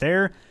 While you're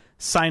there,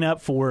 sign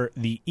up for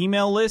the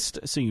email list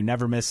so you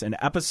never miss an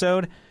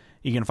episode.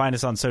 You can find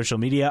us on social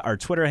media. Our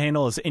Twitter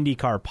handle is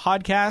IndyCar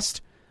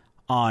Podcast.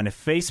 On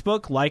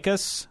Facebook, like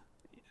us.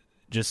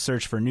 Just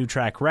search for New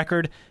Track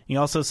Record. You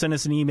can also send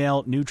us an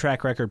email,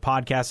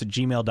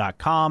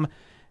 newtrackrecordpodcast@gmail.com.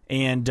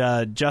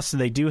 And, Justin,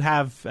 they do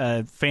have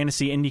a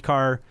Fantasy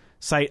IndyCar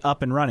site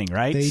up and running,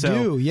 right? They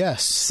do,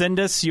 yes. Send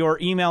us your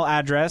email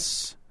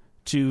address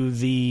to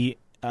the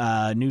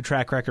New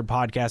Track Record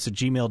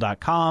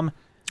Podcast@gmail.com.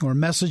 Or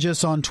message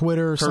us on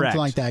Twitter or something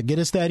like that. Get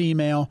us that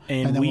email,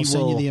 and then we'll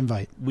send you the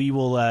invite. We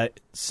will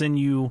send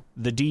you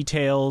the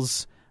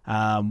details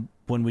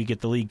when we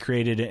get the league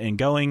created and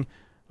going.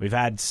 We've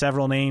had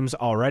several names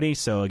already,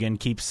 so again,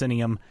 keep sending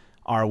them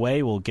our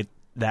way. We'll get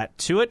that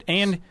to it.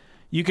 And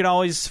you can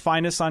always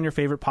find us on your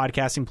favorite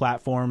podcasting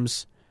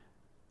platforms.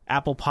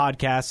 Apple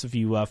Podcasts, if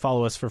you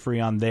follow us for free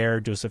on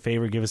there, do us a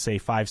favor, give us a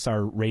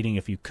 5-star rating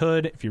if you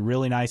could. If you're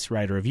really nice,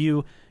 write a review.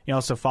 You can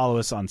also follow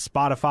us on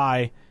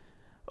Spotify,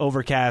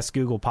 Overcast,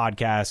 Google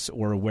Podcasts,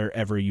 or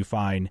wherever you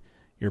find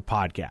your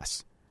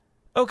podcasts.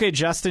 Okay,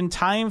 Justin,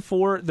 time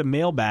for the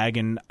mailbag.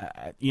 And,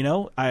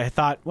 I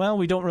thought, well,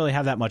 we don't really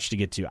have that much to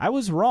get to. I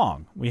was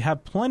wrong. We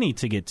have plenty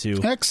to get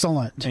to.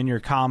 Excellent. In your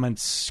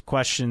comments,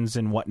 questions,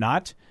 and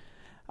whatnot.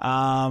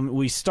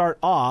 We start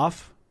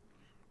off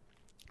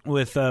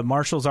with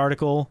Marshall's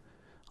article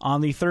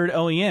on the third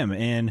OEM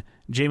and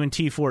Jamin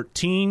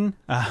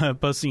T14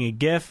 posting a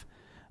GIF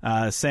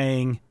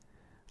saying,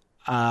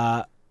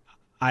 I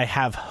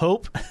have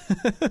hope. Poet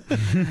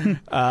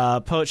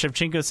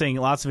Shevchenko saying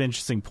lots of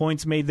interesting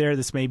points made there.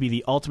 This may be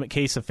the ultimate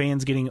case of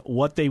fans getting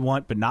what they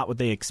want but not what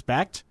they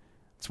expect.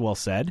 It's well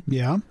said.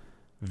 Yeah.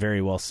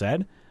 Very well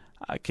said.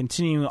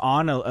 Continuing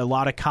on, a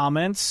lot of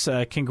comments.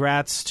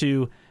 Congrats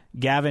to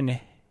Gavin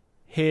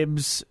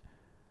Hibbs.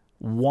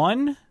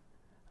 Won.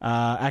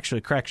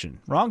 Actually, correction.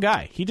 Wrong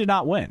guy. He did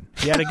not win.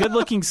 He had a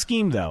good-looking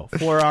scheme, though.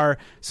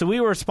 So we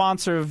were a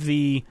sponsor of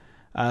the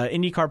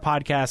IndyCar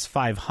Podcast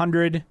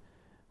 500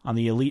 on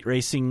the Elite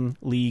Racing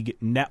League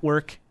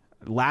Network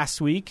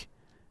last week.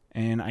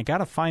 And I got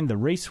to find the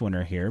race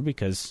winner here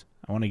because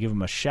I want to give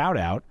him a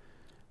shout-out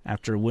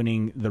after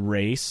winning the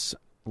race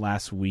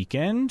last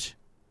weekend.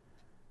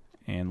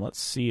 And let's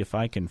see if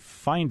I can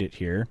find it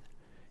here.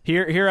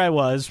 Here I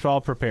was,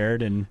 all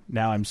prepared, and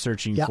now I'm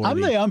searching for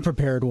I'm the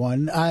unprepared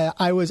one.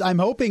 I'm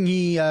hoping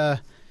he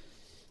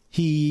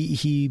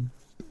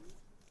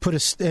put a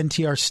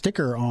NTR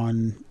sticker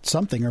on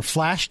something or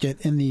flashed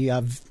it in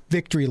the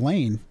victory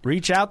lane.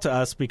 Reach out to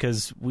us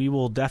because we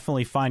will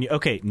definitely find you.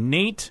 Okay,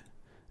 Nate,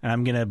 and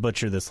I'm going to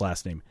butcher this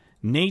last name,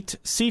 Nate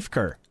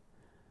Siefker.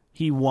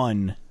 He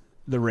won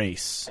the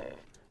race.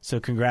 So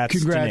congrats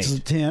to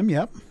Nate. To him,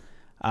 yep.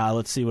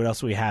 Let's see what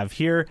else we have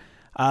here.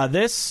 I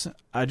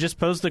just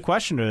posed the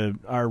question to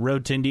our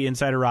Road to Indy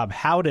insider Rob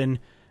Howden.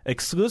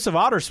 Exclusive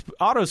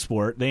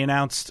Autosport, they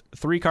announced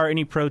 3-car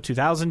Indy Pro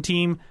 2000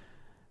 team,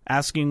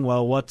 asking,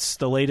 well, what's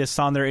the latest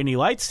on their Indy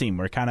Lights team?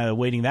 We're kind of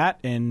awaiting that.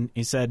 And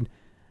he said,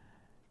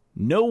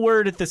 no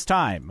word at this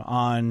time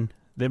on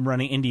them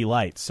running Indy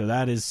Lights. So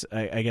that is,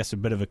 I guess, a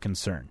bit of a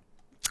concern.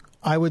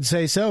 I would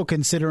say so,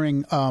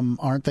 considering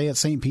aren't they at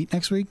St. Pete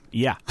next week?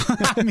 Yeah.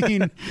 I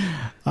mean,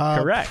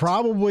 correct.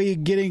 Probably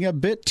getting a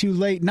bit too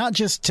late, not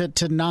just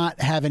to not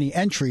have any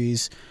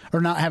entries or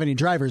not have any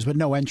drivers, but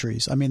no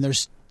entries. I mean, they're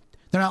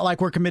not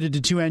like we're committed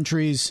to 2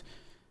 entries.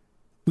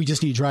 We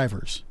just need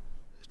drivers.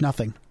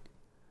 Nothing.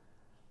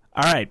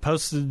 All right,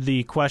 posted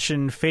the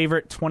question,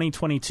 favorite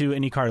 2022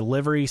 IndyCar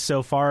livery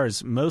so far,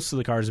 as most of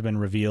the cars have been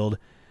revealed.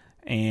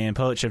 And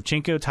Poet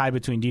Shevchenko tied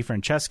between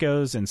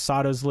DiFrancesco's and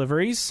Sato's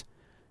liveries.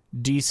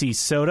 DC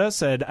Soda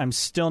said, I'm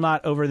still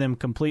not over them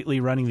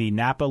completely running the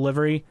Napa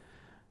livery,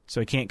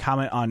 so I can't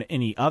comment on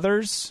any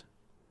others.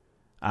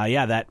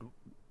 That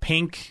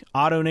pink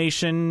Auto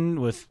Nation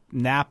with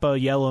Napa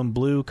yellow and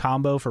blue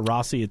combo for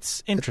Rossi,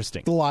 it's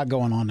interesting. A lot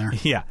going on there.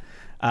 Yeah.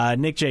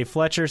 Nick J.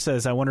 Fletcher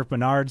says, I wonder if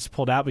Menards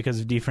pulled out because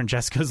of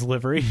DiFrancesco's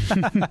livery.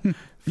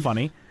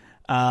 Funny.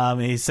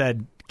 He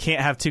said,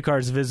 can't have 2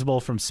 cars visible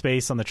from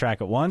space on the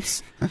track at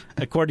once.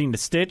 According to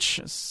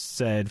Stitch,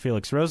 said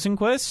Felix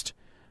Rosenquist.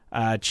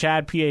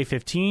 Chad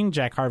PA15,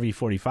 Jack Harvey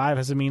 45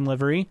 has a mean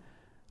livery.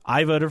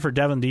 I voted for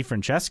Devin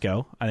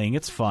DiFrancesco. I think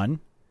it's fun.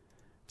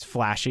 It's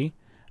flashy.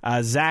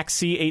 Zach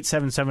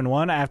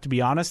C8771, I have to be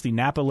honest, the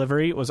Napa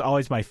livery was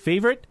always my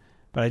favorite,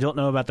 but I don't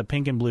know about the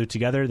pink and blue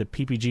together. The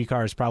PPG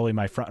car is probably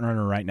my front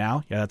runner right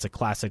now. Yeah, that's a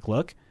classic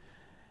look.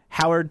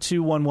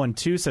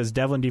 Howard2112 says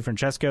Devlin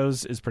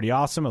DiFrancesco's is pretty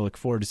awesome. I look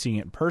forward to seeing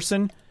it in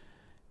person.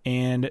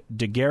 And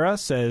DeGuerra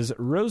says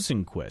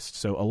Rosenquist.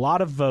 So a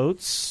lot of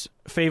votes.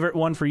 Favorite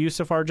one for you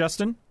so far,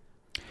 Justin?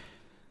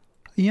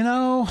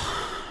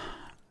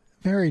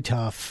 Very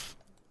tough.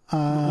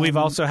 We've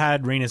also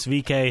had Rinus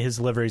VeeKay. His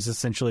livery is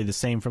essentially the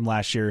same from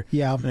last year.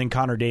 Yeah. And then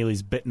Connor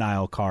Daly's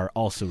BitNile car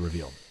also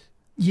revealed.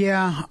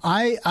 Yeah,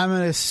 I'm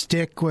going to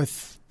stick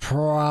with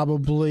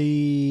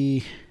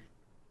probably...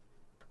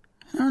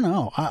 I don't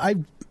know. I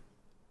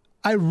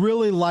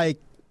really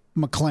like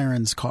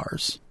McLaren's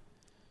cars.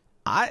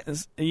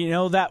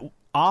 That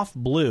off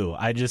blue,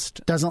 I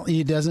just... Doesn't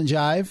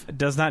jive? It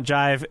does not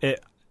jive.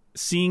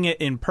 Seeing it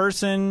in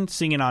person,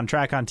 seeing it on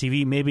track on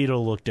TV, maybe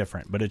it'll look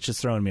different, but it's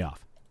just throwing me off.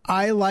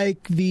 I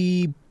like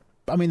the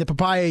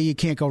papaya, you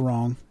can't go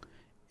wrong.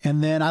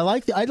 And then I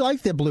like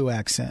the blue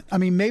accent. I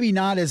mean, maybe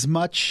not as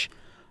much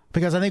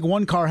because I think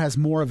one car has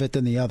more of it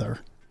than the other.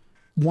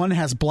 One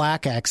has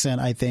black accent,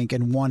 I think,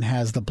 and one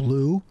has the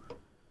blue.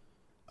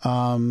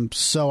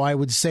 So I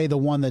would say the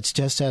one that's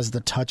just has the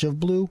touch of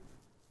blue,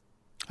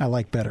 I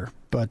like better.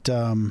 But,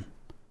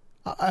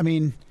 I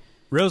mean...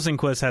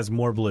 Rosenquist has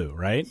more blue,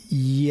 right?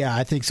 Yeah,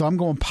 I think so. I'm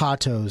going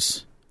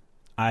Patos.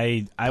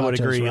 I would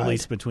agree, ride. at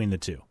least between the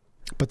two.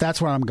 But that's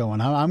where I'm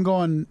going.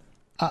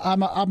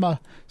 I'm a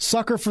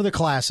sucker for the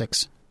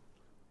classics.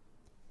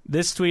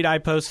 This tweet I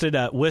posted,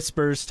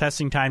 whispers,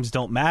 testing times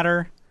don't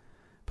matter.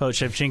 Poet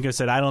Shevchenko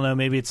said, I don't know,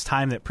 maybe it's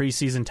time that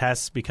preseason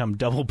tests become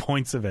double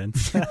points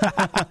events.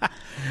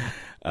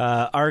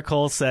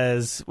 Arkole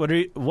says, what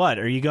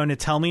are you going to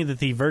tell me that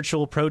the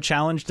virtual pro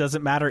challenge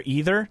doesn't matter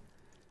either?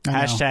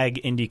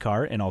 Hashtag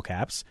IndyCar in all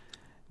caps.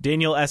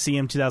 Daniel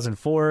SEM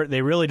 2004.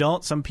 They really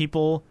don't. Some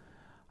people,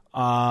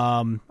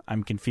 I'm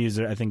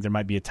confused. I think there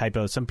might be a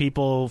typo. Some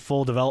people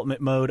full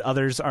development mode.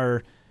 Others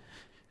are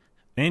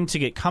in to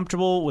get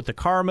comfortable with the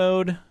car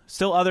mode.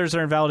 Still others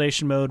are in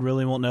validation mode.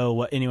 Really won't know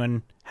what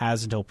anyone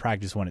has until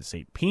practice 1 at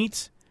St.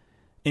 Pete.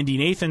 Indy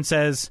Nathan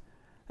says,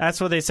 that's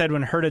what they said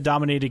when Herta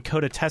dominated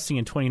COTA testing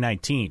in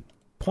 2019.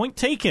 Point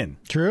taken.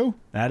 True.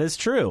 That is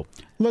true.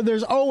 Look,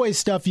 there's always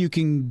stuff you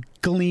can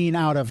glean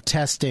out of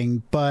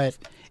testing, but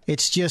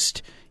it's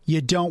just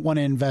you don't want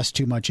to invest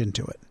too much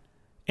into it.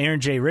 Aaron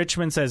J.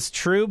 Richmond says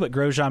true, but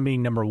Grosjean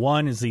being number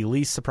 1 is the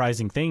least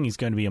surprising thing. He's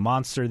going to be a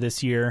monster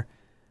this year.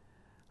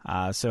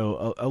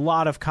 So a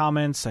lot of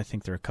comments. I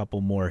think there are a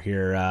couple more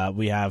here.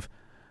 We have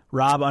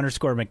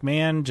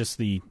Rob_McMahon, just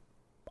the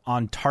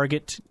on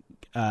target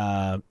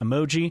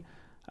emoji.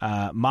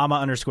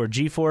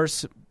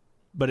 Mama_GeForce,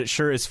 but it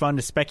sure is fun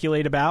to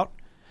speculate about.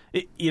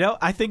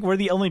 I think we're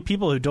the only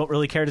people who don't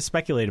really care to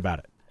speculate about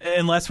it,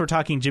 unless we're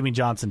talking Jimmy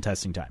Johnson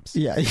testing times.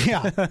 Yeah.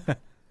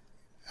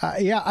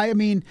 I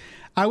mean,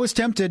 I was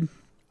tempted.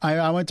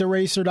 I went to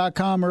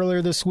racer.com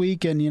earlier this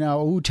week and,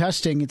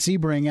 testing at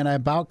Sebring, and I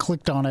about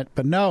clicked on it,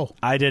 but no.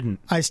 I didn't.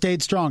 I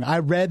stayed strong. I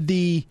read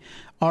the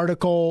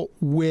article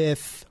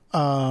with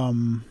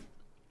Kevin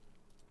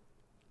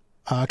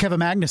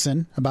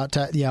Magnussen about,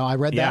 I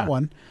read that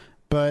one,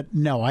 but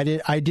no,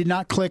 I did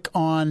not click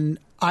on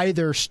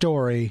either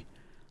story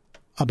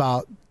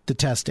about the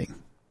testing.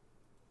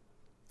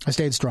 I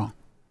stayed strong.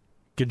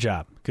 Good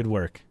job. Good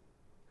work.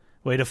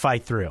 Way to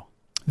fight through.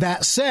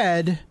 That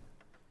said,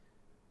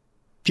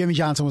 Jimmy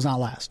Johnson was not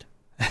last.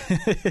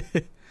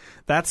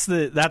 That's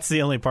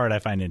the only part I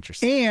find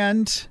interesting.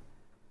 And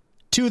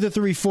 2 of the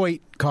 3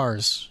 Foyt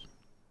cars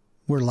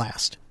were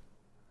last.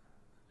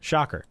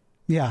 Shocker.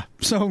 Yeah.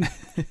 So,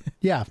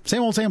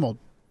 same old.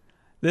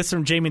 This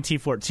from Jamin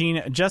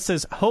T14. Just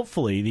as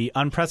hopefully the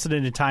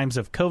unprecedented times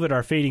of COVID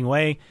are fading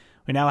away,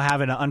 we now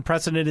have an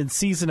unprecedented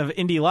season of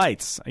Indy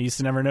Lights. I used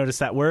to never notice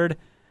that word.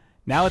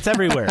 Now it's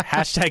everywhere.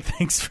 Hashtag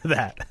thanks for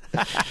that.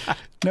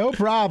 No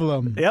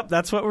problem. Yep,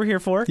 that's what we're here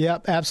for.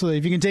 Yep, absolutely.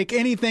 If you can take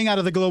anything out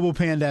of the global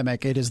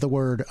pandemic, it is the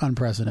word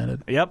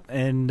unprecedented. Yep,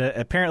 and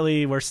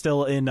apparently we're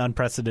still in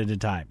unprecedented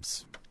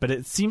times. But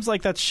it seems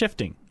like that's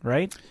shifting,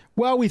 right?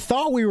 Well, we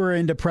thought we were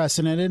into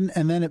precedented,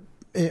 and then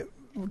it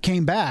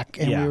came back,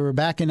 and we were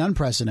back in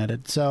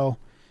unprecedented. So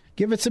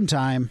give it some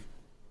time.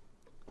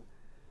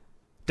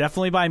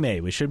 Definitely by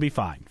May. We should be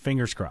fine.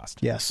 Fingers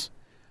crossed. Yes.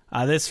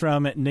 This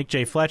from Nick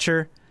J.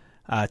 Fletcher.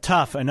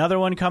 Tough. Another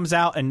one comes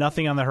out and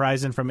nothing on the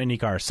horizon from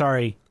IndyCar.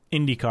 Sorry,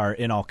 IndyCar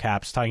in all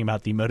caps, talking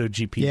about the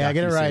MotoGP Yeah,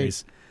 get it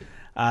right.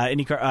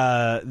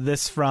 IndyCar.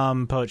 This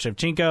from Poet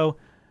Shevchenko.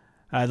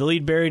 The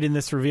lead buried in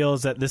this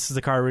reveals that this is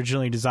the car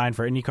originally designed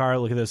for IndyCar.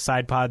 Look at those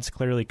side pods,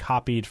 clearly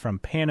copied from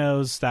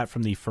Panos. That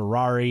from the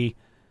Ferrari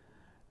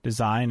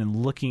design. And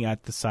looking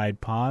at the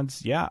side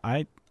pods, yeah,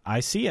 I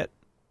see it.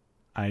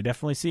 I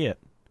definitely see it.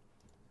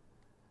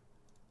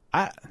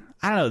 I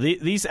don't know.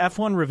 These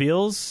F1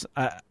 reveals,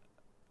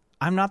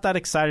 I'm not that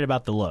excited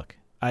about the look.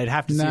 I'd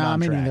have to see it on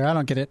me track. Neither. I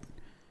don't get it.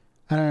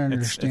 I don't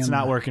understand. It's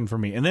not working for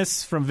me. And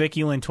this from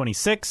Vicky Lynn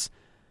 26.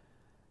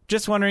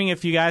 Just wondering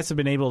if you guys have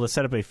been able to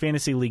set up a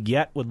fantasy league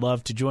yet. Would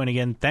love to join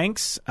again.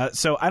 Thanks.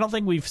 So I don't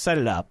think we've set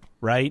it up,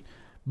 right?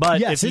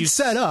 But yes, it's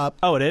set up.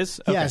 Oh, it is?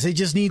 Okay. Yes, it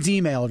just needs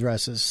email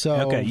addresses. So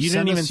okay, you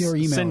didn't even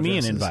send me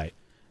an invite.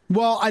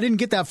 Well, I didn't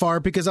get that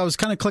far because I was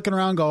kind of clicking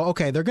around and go,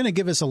 okay, they're going to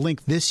give us a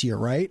link this year,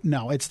 right?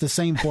 No, it's the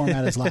same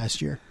format as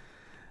last year.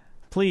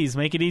 Please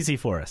make it easy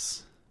for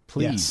us.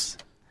 Please.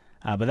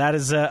 Yes. But that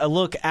is a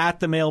look at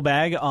the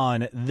mailbag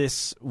on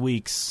this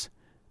week's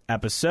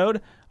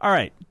episode. All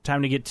right,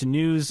 time to get to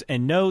news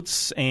and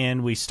notes.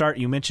 And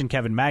you mentioned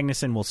Kevin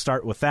Magnussen. We'll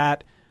start with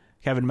that.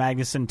 Kevin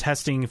Magnussen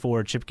testing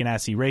for Chip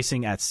Ganassi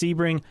Racing at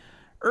Sebring.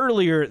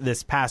 Earlier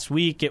this past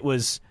week, it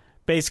was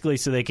basically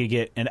so they could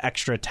get an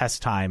extra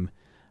test time.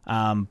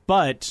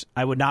 But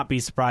I would not be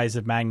surprised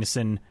if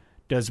Magnussen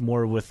does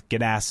more with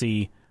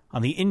Ganassi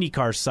on the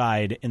IndyCar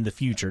side in the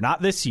future.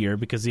 Not this year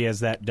because he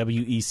has that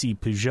WEC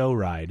Peugeot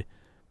ride.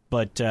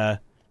 But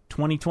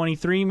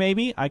 2023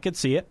 maybe? I could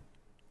see it.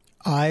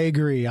 I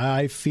agree.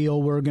 I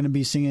feel we're going to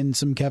be seeing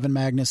some Kevin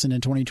Magnussen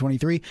in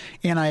 2023,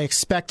 and I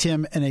expect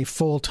him in a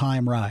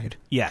full-time ride.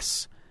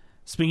 Yes.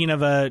 Speaking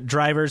of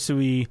drivers who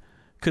we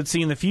could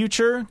see in the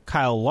future,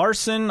 Kyle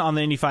Larson on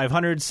the Indy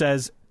 500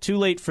 says, too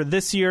late for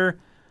this year.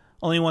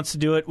 Only wants to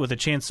do it with a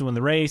chance to win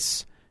the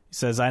race. He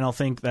says, I don't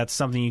think that's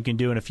something you can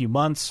do in a few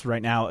months.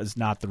 Right now is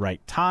not the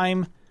right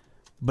time.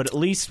 But at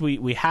least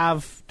we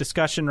have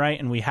discussion, right?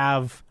 And we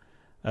have,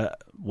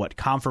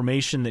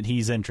 confirmation that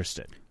he's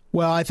interested.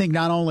 Well, I think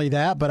not only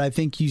that, but I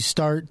think you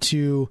start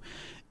to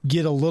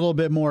get a little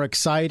bit more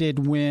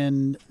excited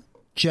when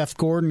Jeff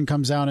Gordon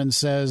comes out and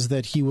says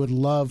that he would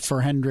love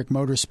for Hendrick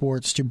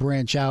Motorsports to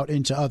branch out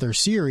into other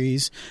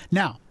series.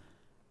 Now,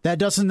 that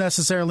doesn't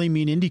necessarily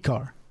mean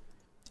IndyCar.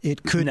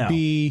 It could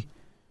be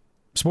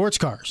sports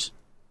cars.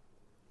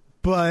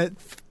 But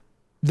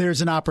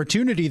there's an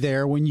opportunity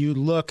there when you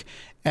look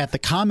at the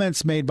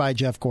comments made by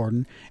Jeff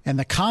Gordon and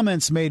the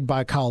comments made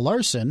by Kyle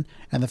Larson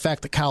and the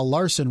fact that Kyle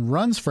Larson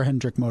runs for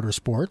Hendrick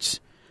Motorsports,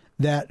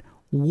 that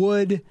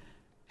would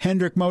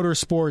Hendrick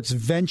Motorsports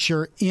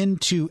venture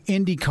into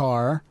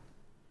IndyCar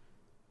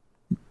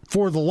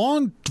for the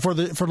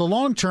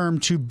long term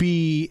to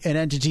be an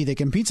entity that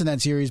competes in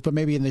that series, but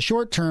maybe in the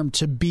short term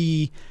to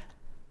be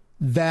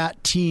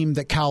that team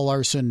that Kyle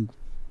Larson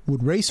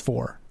would race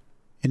for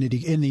in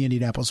the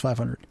Indianapolis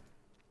 500.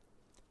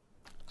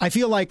 I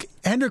feel like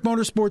Hendrick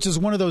Motorsports is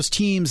one of those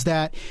teams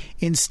that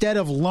instead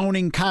of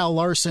loaning Kyle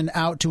Larson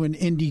out to an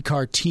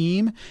IndyCar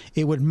team,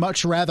 it would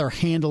much rather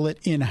handle it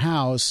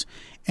in-house,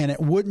 and it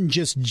wouldn't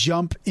just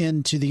jump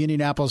into the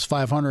Indianapolis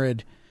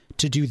 500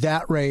 to do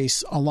that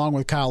race along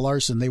with Kyle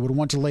Larson. They would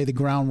want to lay the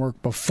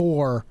groundwork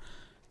before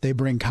they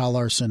bring Kyle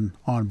Larson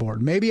on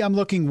board. Maybe I'm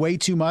looking way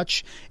too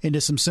much into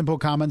some simple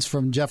comments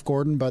from Jeff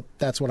Gordon, but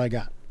that's what I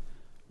got.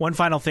 One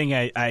final thing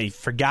I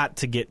forgot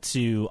to get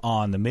to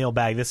on the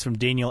mailbag. This is from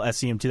Daniel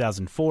SEM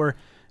 2004.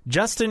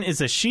 Justin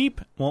is a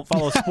sheep, won't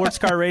follow sports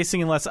car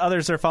racing unless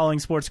others are following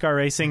sports car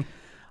racing.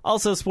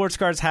 Also, sports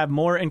cars have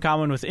more in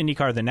common with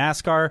IndyCar than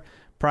NASCAR.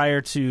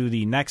 Prior to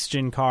the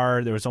next-gen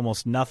car, there was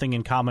almost nothing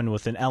in common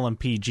with an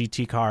LMP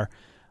GT car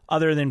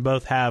other than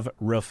both have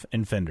roof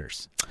and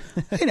fenders.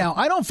 Hey, now,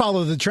 I don't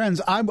follow the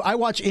trends. I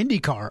watch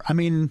IndyCar. I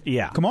mean,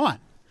 yeah. Come on.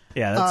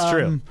 Yeah, that's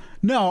true.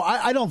 No,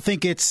 I don't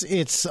think it's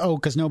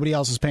because nobody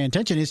else is paying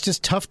attention. It's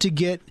just tough to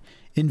get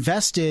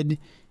invested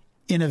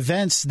in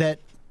events that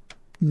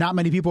not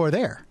many people are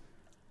there.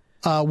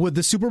 Would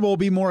the Super Bowl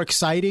be more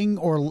exciting?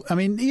 Or, I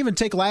mean, even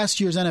take last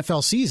year's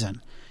NFL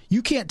season.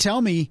 You can't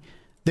tell me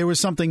there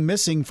was something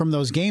missing from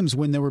those games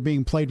when they were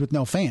being played with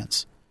no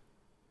fans.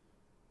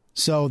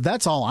 So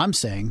that's all I'm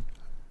saying.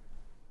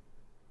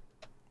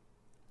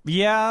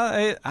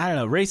 Yeah, I don't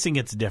know. Racing,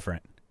 it's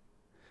different.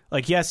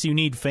 Like, yes, you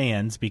need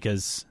fans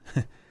because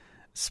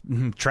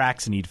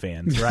tracks need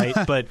fans, right?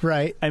 But,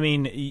 right. I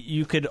mean,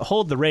 you could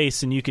hold the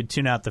race and you could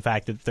tune out the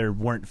fact that there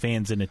weren't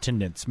fans in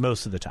attendance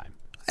most of the time.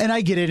 And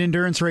I get it.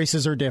 Endurance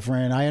races are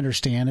different. I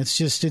understand.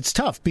 It's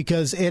tough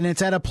because, and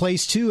it's at a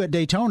place, too, at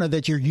Daytona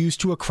that you're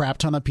used to a crap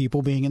ton of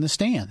people being in the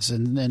stands,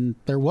 and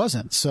there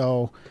wasn't.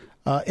 So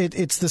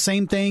it's the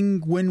same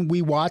thing when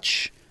we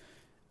watch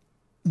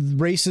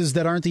races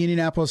that aren't the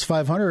Indianapolis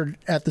 500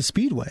 at the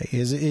Speedway.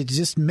 It's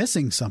just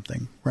missing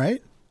something,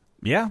 right?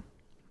 Yeah,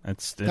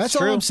 that's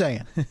true. All I'm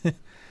saying.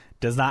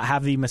 Does not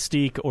have the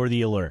mystique or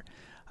the allure.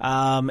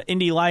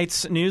 Indy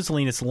Lights news,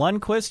 Linus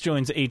Lundqvist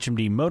joins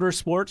HMD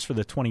Motorsports for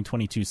the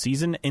 2022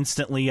 season.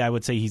 Instantly, I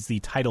would say he's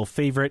the title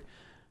favorite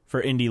for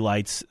Indy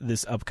Lights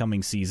this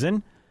upcoming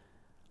season.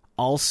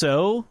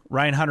 Also,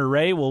 Ryan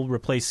Hunter-Reay will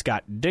replace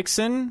Scott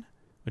Dixon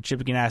with Chip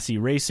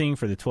Ganassi Racing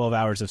for the 12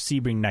 Hours of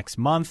Sebring next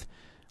month.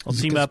 We'll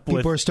team up with...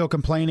 People are still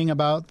complaining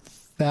about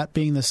that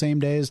being the same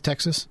day as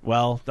Texas?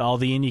 Well, all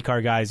the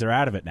IndyCar guys are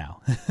out of it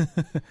now.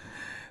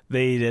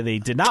 They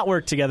did not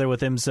work together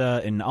with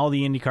IMSA, and all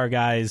the IndyCar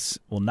guys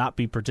will not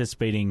be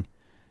participating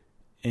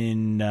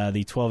in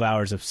the 12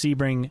 Hours of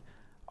Sebring.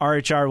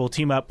 RHR will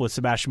team up with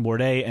Sebastian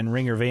Bourdais and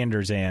Ringer van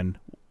der Zand.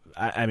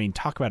 I mean,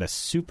 talk about a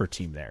super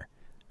team there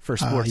for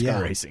sports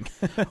car racing.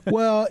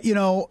 Well, you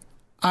know,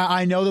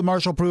 I know that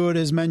Marshall Pruitt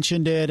has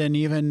mentioned it, and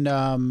even,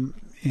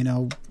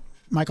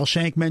 Michael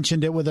Shank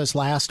mentioned it with us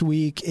last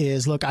week,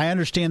 is, look, I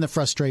understand the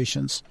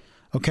frustrations,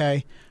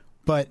 okay?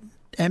 But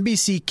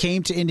NBC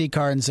came to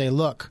IndyCar and say,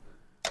 look,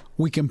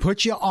 we can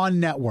put you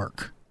on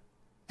network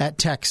at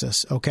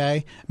Texas,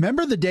 okay?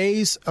 Remember the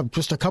days of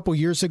just a couple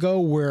years ago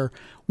where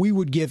we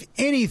would give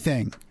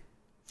anything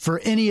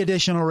for any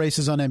additional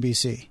races on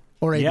NBC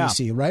or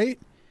ABC, right?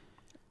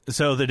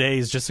 So the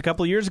days just a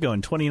couple years ago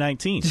in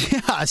 2019.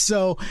 Yeah,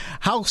 so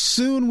how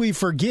soon we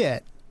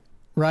forget,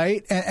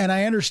 right? And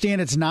I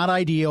understand it's not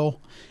ideal,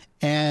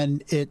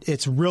 and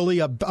it's really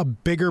a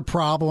bigger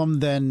problem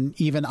than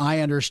even I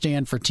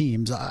understand for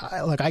teams.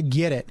 I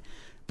get it.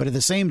 But at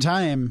the same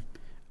time,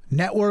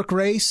 network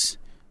race,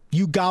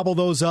 you gobble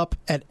those up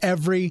at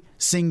every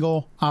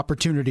single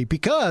opportunity.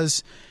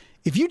 Because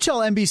if you tell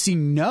NBC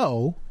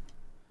no,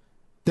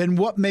 then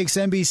what makes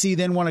NBC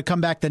then want to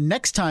come back the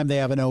next time they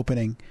have an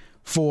opening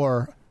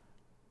for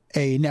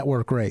a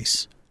network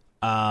race?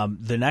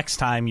 The next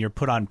time you're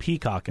put on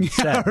Peacock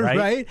instead, right?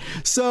 Right?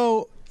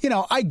 So,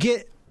 I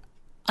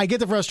get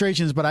the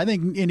frustrations, but I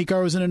think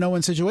IndyCar was in a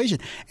no-win situation.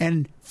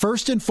 And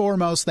first and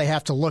foremost, they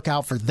have to look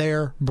out for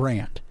their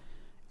brand.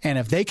 And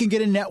if they can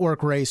get a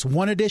network race,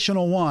 one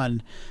additional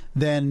one,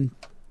 then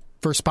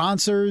for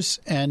sponsors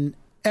and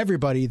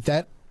everybody,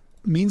 that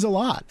means a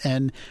lot.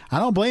 And I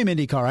don't blame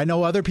IndyCar. I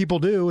know other people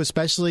do,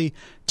 especially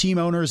team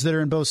owners that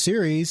are in both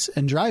series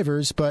and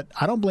drivers, but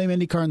I don't blame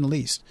IndyCar in the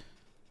least.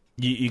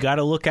 You got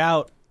to look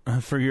out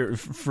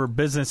for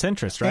business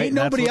interests, right? Ain't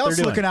nobody else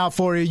looking out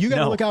for you. You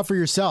got to look out for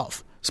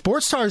yourself.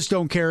 Sports stars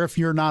don't care if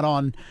you're not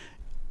on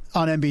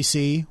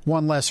NBC,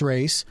 one less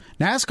race.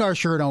 NASCAR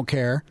sure don't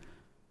care.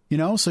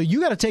 So you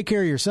got to take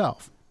care of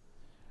yourself.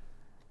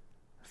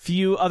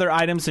 Few other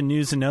items and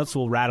news and notes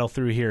we'll rattle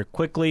through here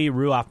quickly.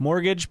 Ruoff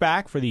Mortgage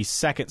back for the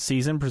second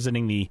season,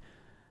 presenting the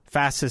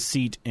fastest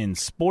seat in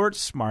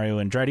sports. Mario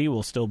Andretti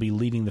will still be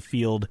leading the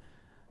field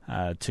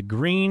to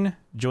green.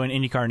 Join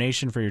IndyCar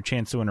Nation for your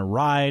chance to win a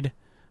ride.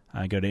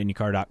 Go to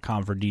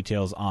IndyCar.com for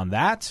details on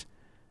that.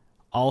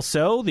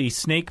 Also, the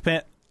Snake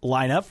Pit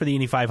lineup for the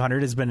Indy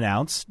 500 has been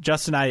announced.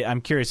 Justin,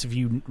 I'm curious if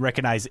you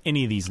recognize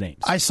any of these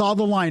names. I saw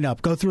the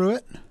lineup. Go through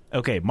it.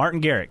 Okay,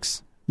 Martin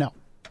Garrix. No.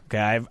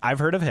 Okay, I've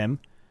heard of him.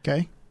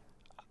 Okay.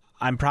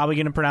 I'm probably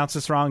going to pronounce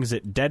this wrong. Is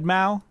it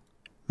Deadmau?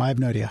 I have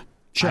no idea.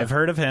 Sure. I've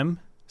heard of him.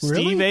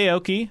 Really? Steve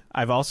Aoki.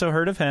 I've also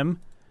heard of him.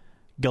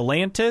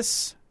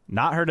 Galantis.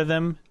 Not heard of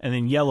them. And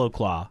then Yellow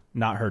Claw.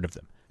 Not heard of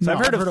them. So No,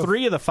 I've heard of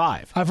 3 of the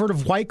 5. I've heard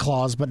of White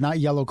Claws, but not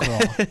Yellow Claw.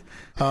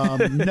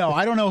 No,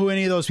 I don't know who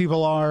any of those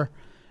people are,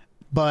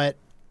 but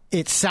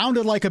it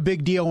sounded like a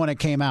big deal when it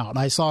came out.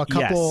 I saw a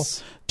couple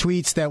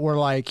tweets that were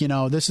like,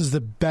 this is the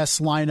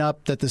best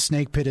lineup that the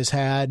Snake Pit has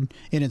had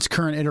in its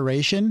current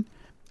iteration.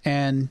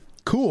 And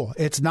cool.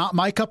 It's not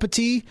my cup of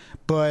tea,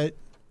 but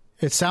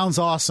it sounds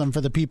awesome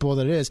for the people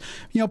that it is.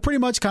 Pretty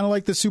much kind of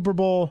like the Super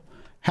Bowl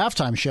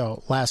halftime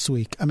show last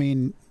week. I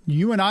mean,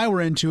 you and I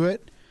were into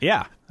it.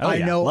 Yeah. I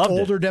know Loved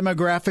older it.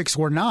 demographics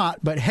were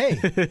not, but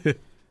hey,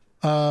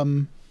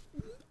 I'm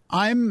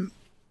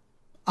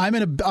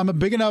a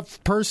big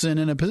enough person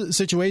in a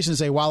situation to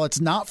say, while it's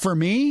not for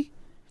me,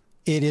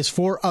 it is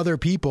for other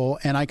people,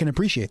 and I can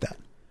appreciate that.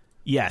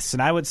 Yes,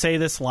 and I would say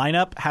this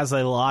lineup has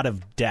a lot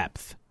of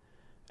depth,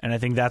 and I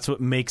think that's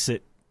what makes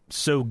it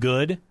so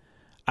good.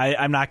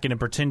 I'm not going to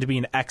pretend to be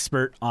an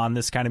expert on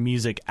this kind of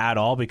music at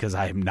all because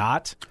I am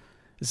not.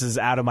 This is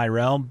out of my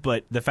realm,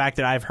 but the fact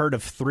that I've heard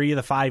of 3 of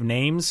the 5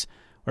 names,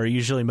 or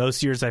usually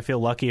most years I feel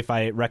lucky if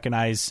I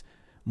recognize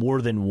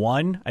more than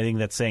one, I think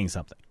that's saying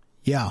something.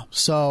 Yeah,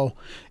 so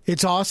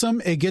it's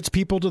awesome. It gets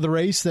people to the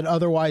race that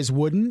otherwise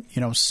wouldn't,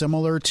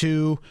 similar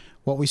to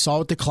what we saw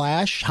with the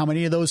Clash. How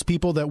many of those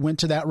people that went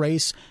to that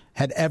race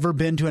had ever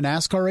been to a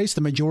NASCAR race?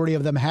 The majority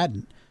of them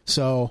hadn't.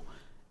 So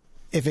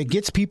if it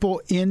gets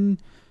people in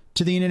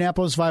to the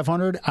Indianapolis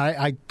 500,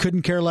 I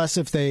couldn't care less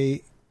if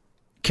they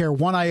care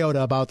one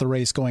iota about the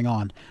race going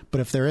on.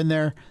 But if they're in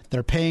there,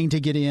 they're paying to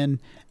get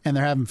in, and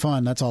they're having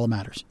fun, that's all that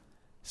matters.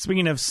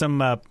 Speaking of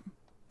some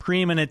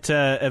preeminent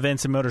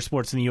events in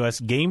motorsports in the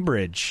U.S.,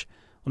 Gamebridge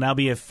will now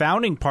be a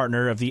founding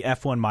partner of the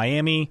F1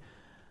 Miami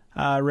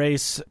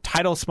race,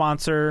 title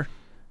sponsor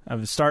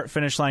of the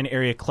start-finish line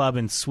area club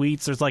and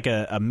suites. There's like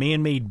a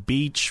man-made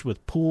beach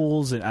with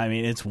pools, and I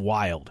mean, it's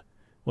wild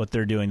what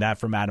they're doing. That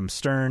from Adam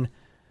Stern.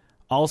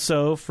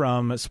 Also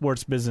from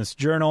Sports Business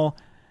Journal,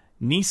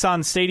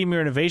 Nissan Stadium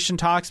renovation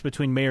talks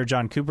between Mayor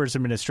John Cooper's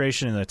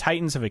administration and the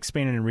Titans have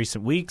expanded in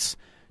recent weeks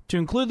to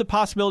include the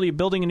possibility of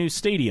building a new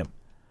stadium.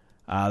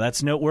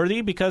 That's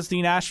noteworthy because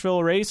the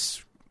Nashville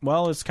race,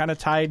 well, is kind of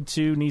tied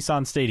to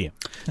Nissan Stadium.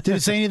 Did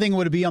it say anything?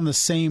 Would it be on the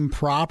same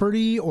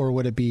property or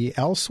would it be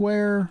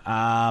elsewhere?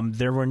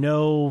 There were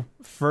no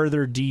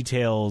further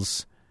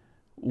details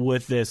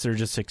with this. They're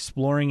just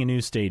exploring a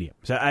new stadium.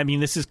 So, I mean,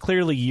 this is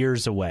clearly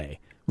years away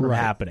from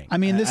happening. I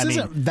mean, this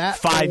isn't that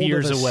 5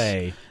 years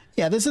away.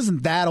 Yeah, this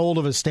isn't that old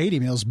of a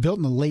stadium. It was built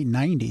in the late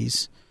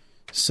 90s.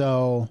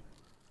 So,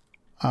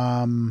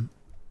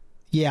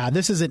 yeah,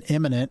 this isn't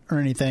imminent or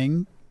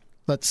anything.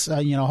 Let's,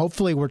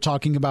 hopefully we're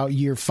talking about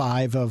year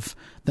 5 of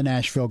the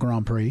Nashville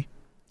Grand Prix.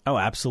 Oh,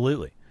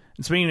 absolutely.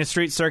 And speaking of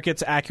street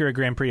circuits, Acura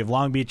Grand Prix of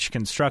Long Beach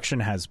construction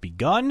has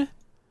begun.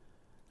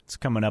 It's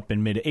coming up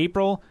in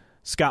mid-April.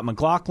 Scott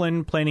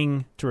McLaughlin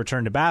planning to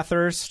return to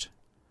Bathurst,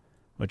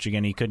 which,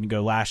 again, he couldn't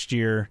go last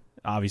year,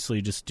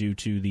 obviously just due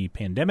to the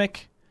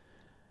pandemic.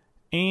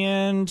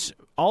 And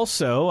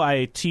also,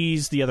 I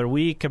teased the other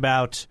week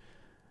about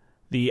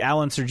the Al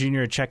Unser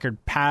Jr.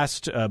 Checkered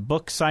Past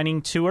book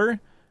signing tour.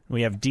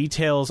 We have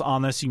details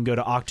on this. You can go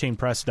to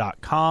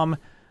octanepress.com.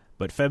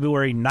 But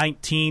February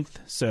 19th,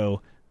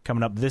 so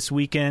coming up this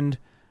weekend,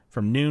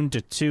 from noon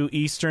to 2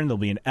 Eastern, they'll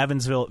be in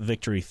Evansville at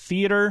Victory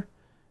Theater.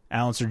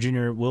 Al Unser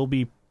Jr. will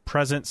be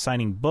present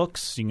signing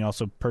books. You can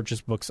also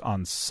purchase books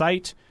on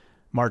site.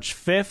 March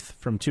 5th,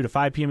 from 2 to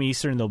 5 p.m.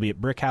 Eastern, they'll be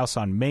at Brick House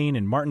on Main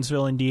in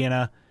Martinsville,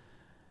 Indiana.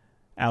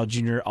 Al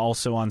Jr.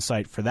 also on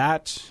site for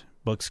that.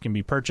 Books can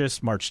be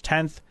purchased March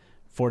 10th,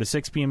 4 to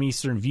 6 p.m.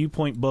 Eastern,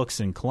 Viewpoint Books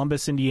in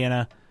Columbus,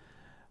 Indiana.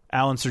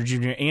 Al Unser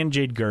Jr. and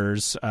Jade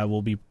Gers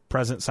will be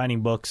present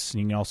signing books.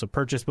 You can also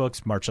purchase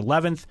books. March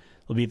 11th,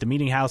 they'll be at the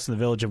Meeting House in the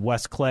village of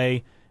West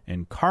Clay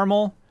in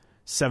Carmel,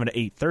 7 to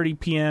 8:30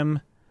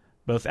 p.m.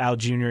 Both Al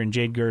Jr. and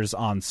Jade Gers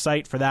on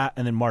site for that.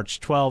 And then March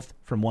 12th,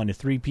 from 1 to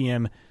 3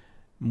 p.m.,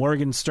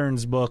 Morgan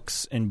Stern's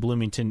Books in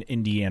Bloomington,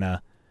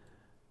 Indiana.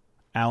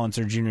 Al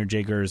Unser Jr.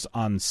 Jade Gers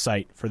on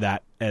site for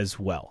that as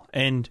well.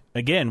 And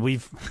again,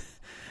 we've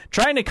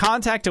trying to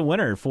contact a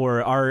winner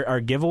for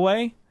our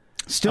giveaway.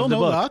 Still no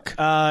luck?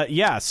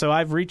 Yeah, so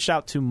I've reached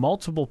out to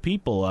multiple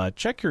people.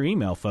 Check your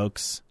email,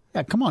 folks.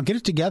 Yeah, come on, get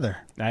it together.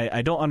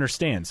 I don't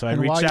understand. So I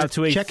And reached while out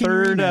to you're a checking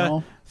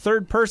your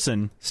third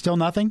person, Still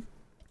nothing?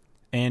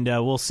 and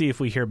we'll see if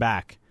we hear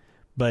back.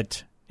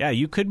 But Yeah,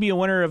 you could be a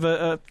winner of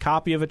a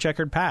copy of A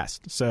Checkered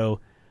Past. So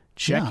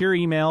check your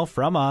email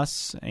from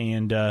us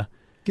and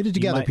get it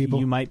together, people.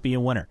 You might be a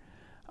winner.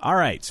 All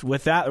right.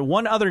 With that,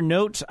 one other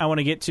note I want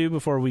to get to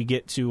before we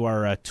get to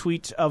our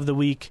tweet of the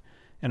week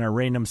and our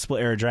random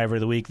split era driver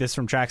of the week. This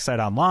from Trackside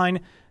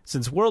Online.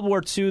 Since World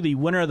War II, the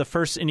winner of the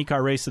first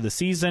IndyCar race of the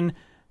season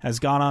has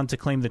gone on to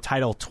claim the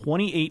title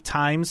 28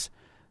 times.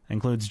 That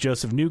includes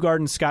Joseph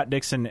Newgarden, Scott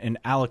Dixon, and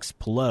Alex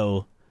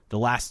Palou the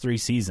last 3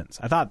 seasons.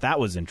 I thought that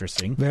was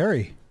interesting.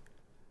 Very.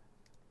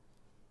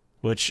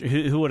 Which,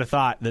 who would have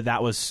thought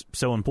that was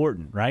so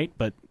important, right?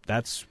 But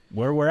that's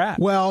where we're at.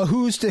 Well,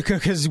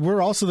 because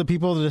we're also the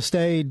people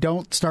that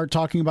don't start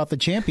talking about the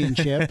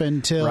championship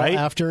until right?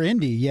 after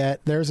Indy.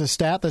 Yet there's a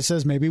stat that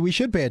says maybe we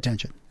should pay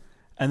attention.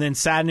 And then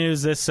sad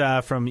news, this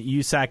from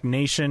USAC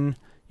Nation,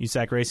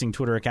 USAC Racing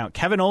Twitter account.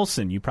 Kevin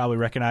Olson, you probably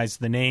recognize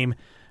the name,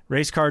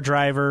 race car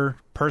driver,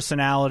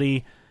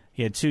 personality.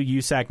 He had 2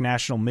 USAC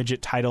National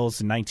Midget titles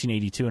in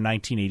 1982 and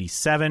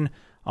 1987,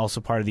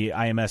 also part of the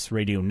IMS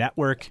Radio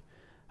Network.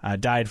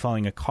 Died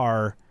following a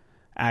car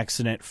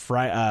accident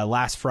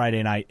last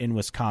Friday night in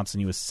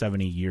Wisconsin. He was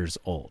 70 years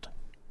old.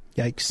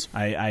 Yikes.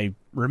 I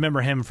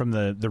remember him from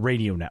the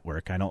radio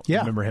network. I don't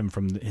remember him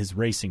from his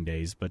racing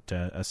days, but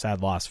a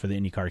sad loss for the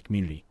IndyCar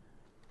community.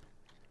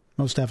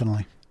 Most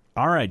definitely.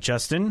 All right,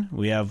 Justin,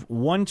 we have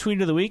one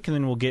tweet of the week, and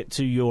then we'll get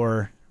to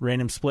your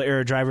random split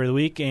era driver of the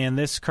week, and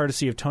this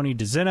courtesy of Tony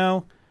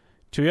DeZino.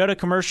 Toyota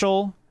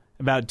commercial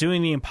about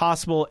doing the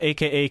impossible,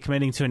 a.k.a.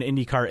 committing to an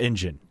IndyCar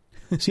engine.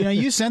 So,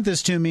 you sent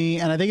this to me,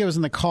 and I think it was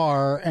in the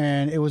car,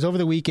 and it was over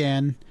the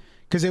weekend,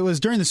 because it was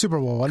during the Super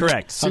Bowl.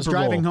 Correct. I was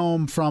driving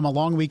home from a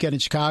long weekend in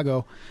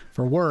Chicago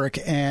for work,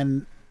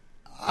 and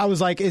I was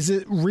like, is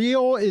it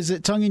real? Is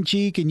it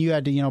tongue-in-cheek? And you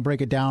had to,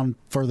 break it down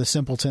for the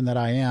simpleton that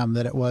I am,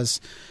 that it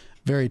was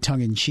very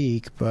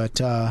tongue-in-cheek.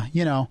 But,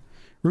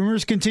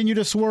 rumors continue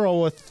to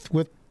swirl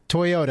with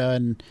Toyota,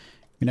 and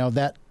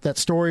that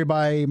story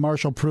by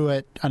Marshall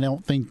Pruitt, I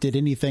don't think did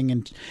anything,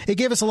 and it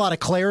gave us a lot of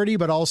clarity,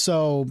 but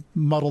also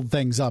muddled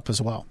things up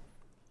as well.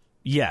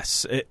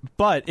 Yes,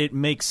 but it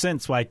makes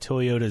sense why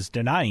Toyota's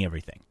denying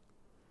everything.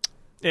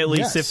 At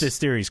least if this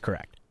theory is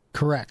correct.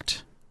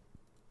 Correct.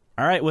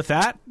 All right, with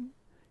that,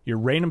 your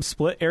random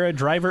split era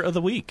driver of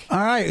the week. All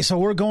right, so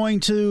we're going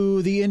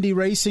to the Indy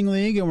Racing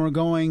League, and we're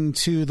going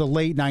to the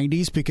late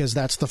 90s because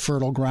that's the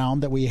fertile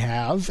ground that we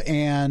have.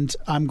 And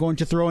I'm going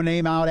to throw a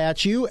name out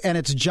at you, and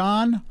it's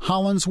John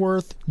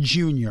Hollinsworth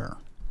Jr.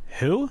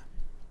 Who?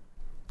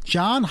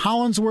 John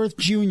Hollinsworth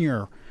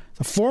Jr.,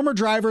 a former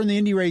driver in the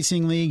Indy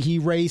Racing League. He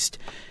raced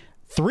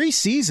 3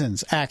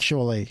 seasons,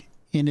 actually,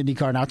 in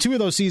IndyCar. Now, 2 of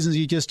those seasons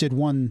he just did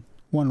one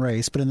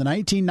race, but in the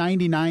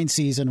 1999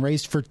 season,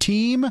 raced for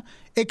Team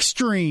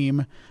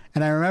Extreme.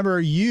 And I remember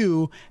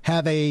you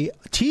have a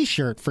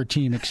T-shirt for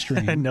Team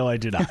Extreme. No, I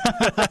do not.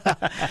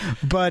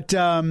 But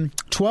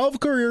 12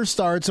 career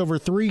starts over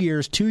 3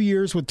 years, 2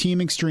 years with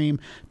Team Extreme.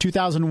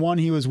 2001,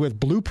 he was with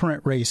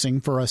Blueprint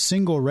Racing for a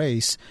single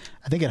race,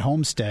 I think at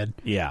Homestead.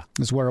 Yeah.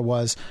 Is where it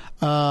was.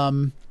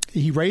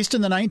 He raced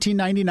in the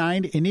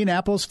 1999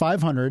 Indianapolis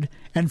 500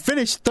 and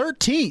finished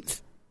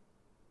 13th.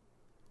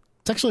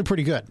 It's actually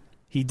pretty good.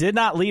 He did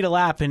not lead a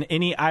lap in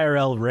any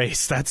IRL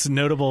race. That's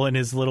notable in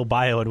his little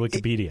bio at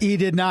Wikipedia. He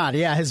did not,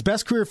 yeah. His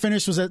best career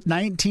finish was at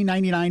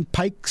 1999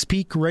 Pikes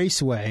Peak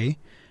Raceway,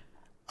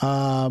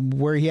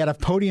 where he had a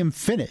podium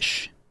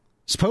finish,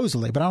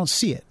 supposedly, but I don't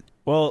see it.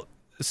 Well,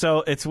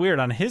 so it's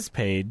weird. On his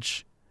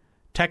page,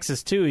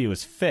 Texas 2, he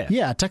was 5th.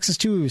 Yeah, Texas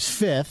 2, he was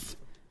 5th.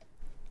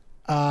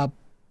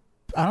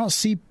 I don't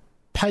see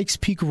Pikes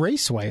Peak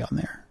Raceway on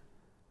there.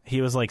 He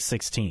was like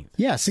 16th.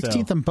 Yeah,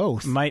 16th on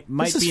both. Might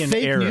this be is an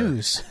fake error.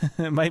 News.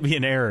 It might be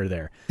an error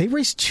there. They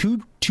raced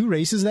two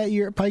races that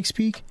year at Pikes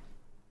Peak?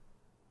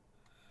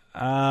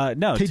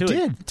 No, they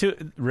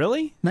did.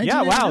 Really?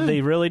 Yeah, wow,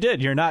 they really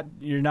did. You're not.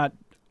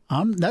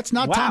 That's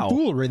not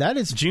tomfoolery. That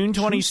is June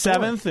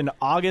 27th and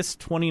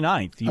August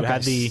 29th. You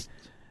had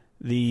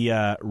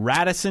the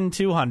Radisson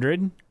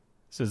 200.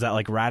 So is that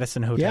like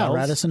Radisson Hotels? Yeah,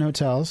 Radisson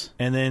Hotels.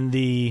 And then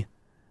the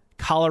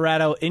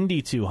Colorado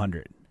Indy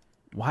 200.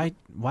 Why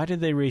did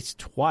they race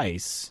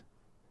twice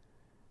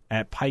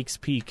at Pikes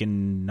Peak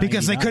in 99?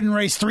 Because they couldn't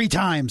race 3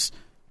 times.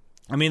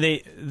 I mean,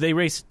 they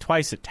raced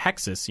twice at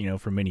Texas,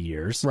 for many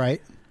years.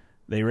 Right.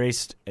 They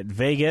raced at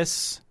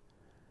Vegas.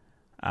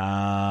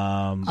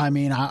 I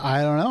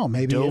don't know.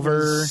 Maybe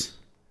Dover,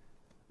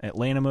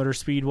 Atlanta Motor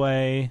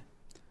Speedway,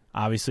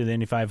 obviously the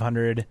Indy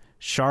 500,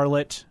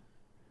 Charlotte.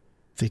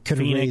 They could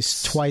have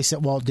raced twice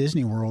at Walt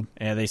Disney World.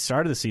 Yeah, they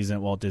started the season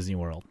at Walt Disney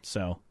World.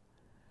 So,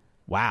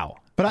 wow.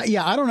 But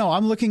I don't know.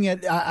 I'm looking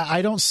at.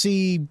 I don't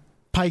see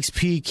Pikes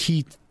Peak.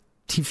 He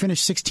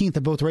finished 16th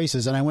at both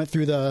races, and I went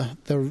through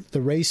the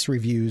race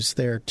reviews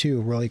there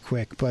too, really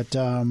quick. But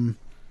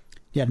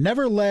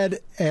never led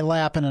a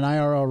lap in an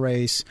IRL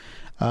race.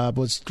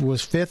 Was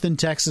 5th in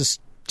Texas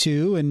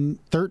 2 and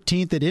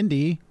 13th at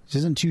Indy, which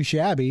isn't too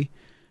shabby.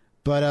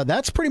 But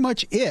that's pretty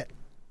much it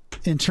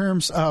in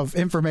terms of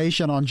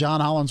information on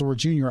John Hollinsworth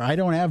Jr. I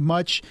don't have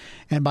much,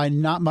 and by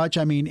not much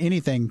I mean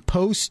anything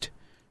post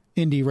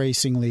Indy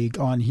Racing League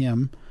on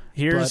him.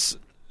 Here's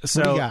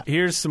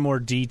some more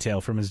detail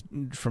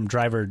from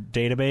driver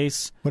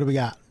database. What do we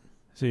got?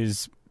 So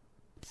he's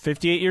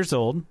 58 years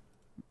old,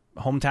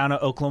 hometown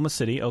of Oklahoma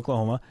City,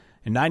 Oklahoma.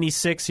 In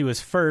 96, he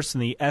was first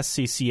in the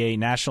SCCA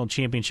National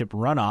Championship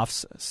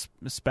runoffs,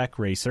 spec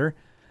racer.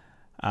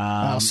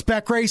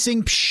 Spec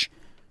racing? Psh.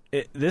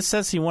 This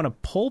says he won a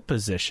pole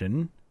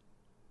position.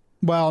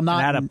 Well,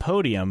 not and had a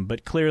podium,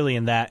 but clearly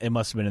it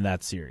must have been in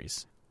that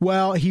series.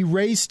 Well, he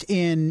raced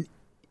in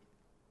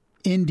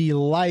Indy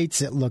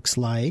Lights, it looks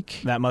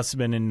like. That must have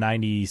been in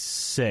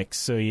 96.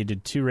 So he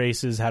did 2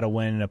 races, had a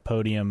win, a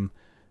podium,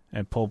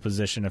 and pole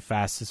position, a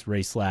fastest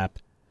race lap.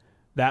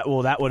 That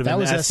would have been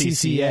the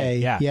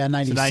SCCA. Yeah,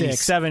 96. So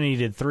 97, he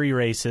did 3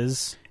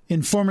 races.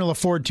 In Formula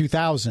Ford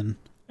 2000.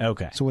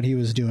 Okay. That's what he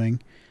was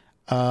doing.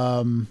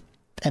 And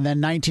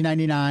then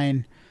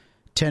 1999,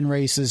 10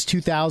 races,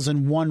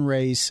 2001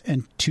 race,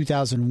 and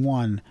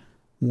 2001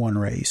 1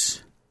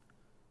 race.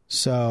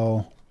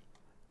 So...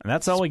 And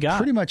that's all we got.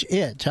 Pretty much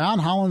it. John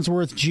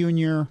Hollinsworth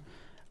Jr.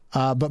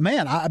 But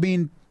man, I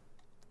mean,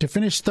 to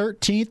finish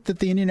 13th at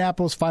the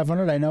Indianapolis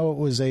 500, I know it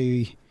was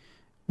a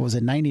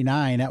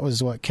 99. That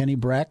was what Kenny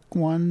Brack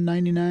won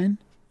 99.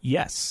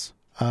 Yes.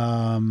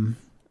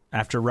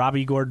 After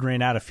Robbie Gordon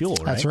ran out of fuel,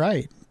 right? That's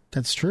right.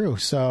 That's true.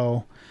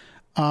 So,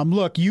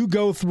 look, you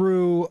go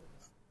through.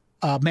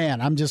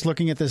 Man, I'm just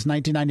looking at this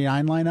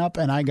 1999 lineup,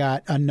 and I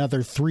got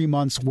another 3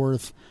 months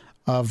worth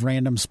of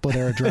random split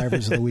era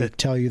drivers of the week,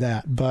 tell you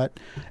that. But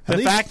the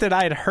fact that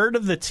I had heard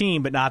of the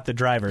team but not the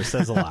driver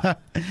says a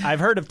lot. I've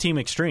heard of Team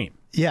Extreme.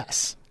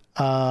 Yes.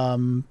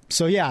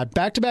 So yeah,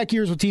 back-to-back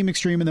years with Team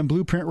Extreme and then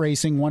Blueprint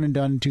Racing, one and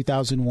done in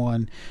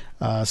 2001.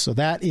 So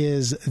that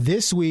is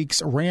this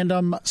week's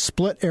random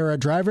split era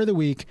driver of the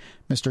week,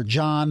 Mr.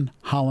 John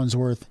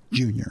Hollinsworth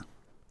Jr.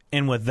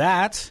 And with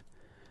that,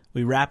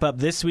 we wrap up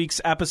this week's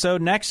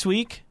episode. Next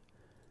week,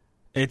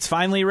 it's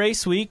finally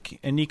race week,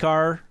 and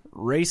IndyCar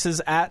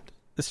races at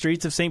the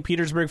streets of St.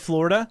 Petersburg,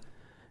 Florida,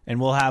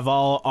 and we'll have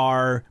all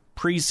our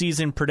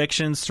preseason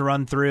predictions to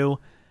run through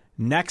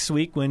next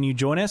week when you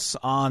join us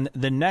on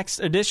the next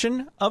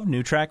edition of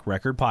New Track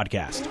Record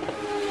Podcast.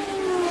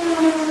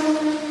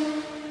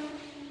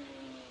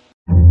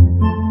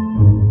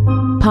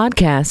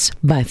 Podcasts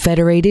by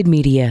Federated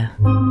Media.